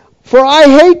youth. For I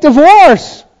hate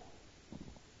divorce.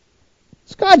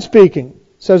 It's God speaking,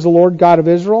 says the Lord God of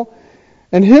Israel.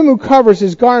 And him who covers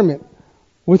his garment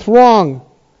with wrong,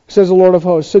 says the Lord of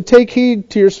hosts. So take heed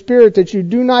to your spirit that you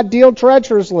do not deal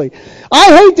treacherously.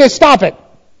 I hate this, stop it.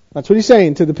 That's what he's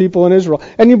saying to the people in Israel.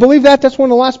 And you believe that? That's one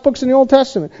of the last books in the Old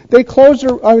Testament. They close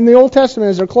in the Old Testament,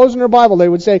 as they're closing their Bible, they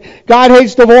would say, God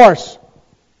hates divorce.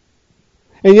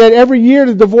 And yet every year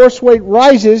the divorce rate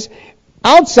rises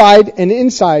outside and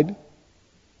inside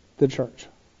the church.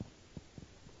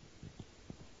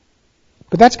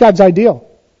 But that's God's ideal.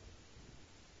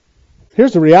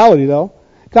 Here's the reality, though.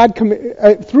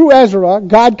 Through Ezra,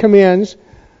 God commands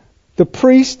the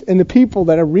priest and the people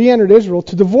that have re-entered Israel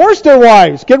to divorce their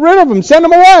wives. Get rid of them. Send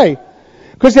them away.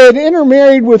 Because they had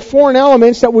intermarried with foreign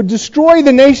elements that would destroy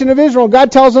the nation of Israel.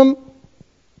 God tells them,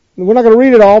 we're not going to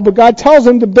read it all, but God tells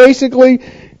them to basically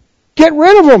get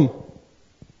rid of them.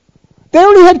 They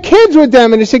already had kids with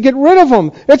them, and He said, get rid of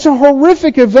them. It's a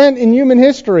horrific event in human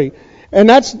history. And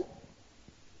that's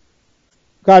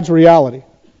God's reality.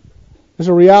 There's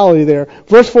a reality there.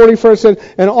 Verse 41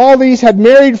 said, and all these had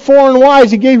married foreign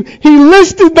wives. He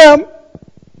listed them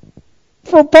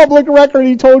for public record.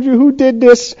 He told you who did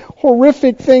this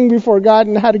horrific thing before God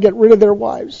and how to get rid of their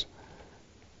wives.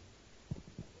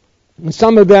 And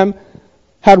some of them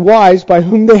had wives by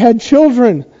whom they had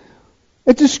children.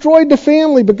 It destroyed the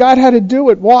family, but God had to do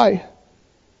it. Why?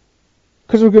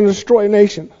 Because we're going to destroy a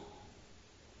nation.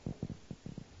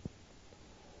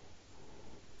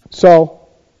 So,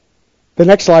 the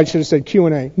next slide should have said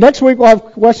Q&A. Next week we'll have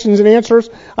questions and answers.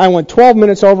 I went 12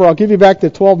 minutes over. I'll give you back the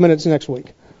 12 minutes next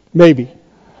week. Maybe.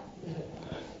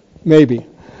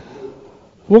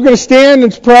 We're going to stand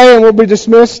and pray and we'll be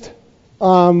dismissed.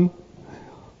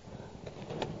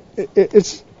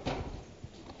 it's...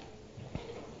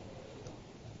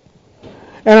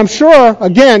 And I'm sure,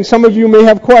 again, some of you may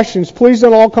have questions. Please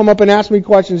don't all come up and ask me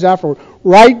questions afterward.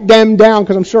 Write them down,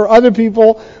 because I'm sure other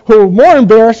people who are more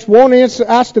embarrassed won't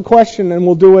ask the question, and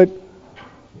we'll do it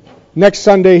next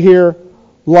Sunday here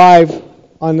live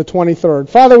on the 23rd.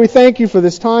 Father, we thank you for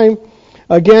this time.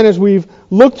 Again, as we've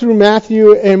looked through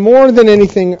Matthew, and more than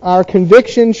anything, our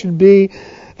conviction should be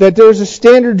that there's a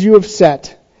standard you have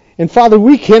set. And Father,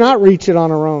 we cannot reach it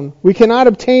on our own. We cannot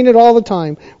obtain it all the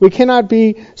time. We cannot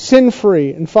be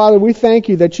sin-free. And Father, we thank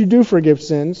you that you do forgive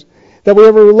sins, that we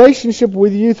have a relationship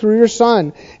with you through your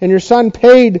Son, and your Son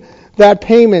paid that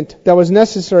payment that was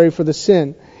necessary for the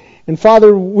sin. And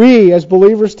Father, we as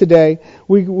believers today,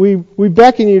 we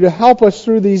beckon you to help us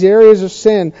through these areas of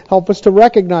sin. Help us to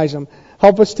recognize them.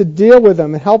 Help us to deal with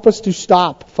them, and help us to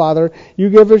stop, Father.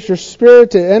 You give us your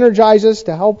Spirit to energize us,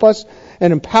 to help us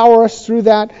and empower us through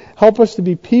that. Help us to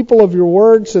be people of your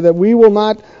word so that we will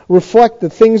not reflect the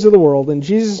things of the world. In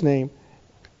Jesus' name,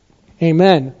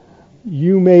 amen.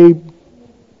 You may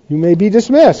be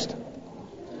dismissed.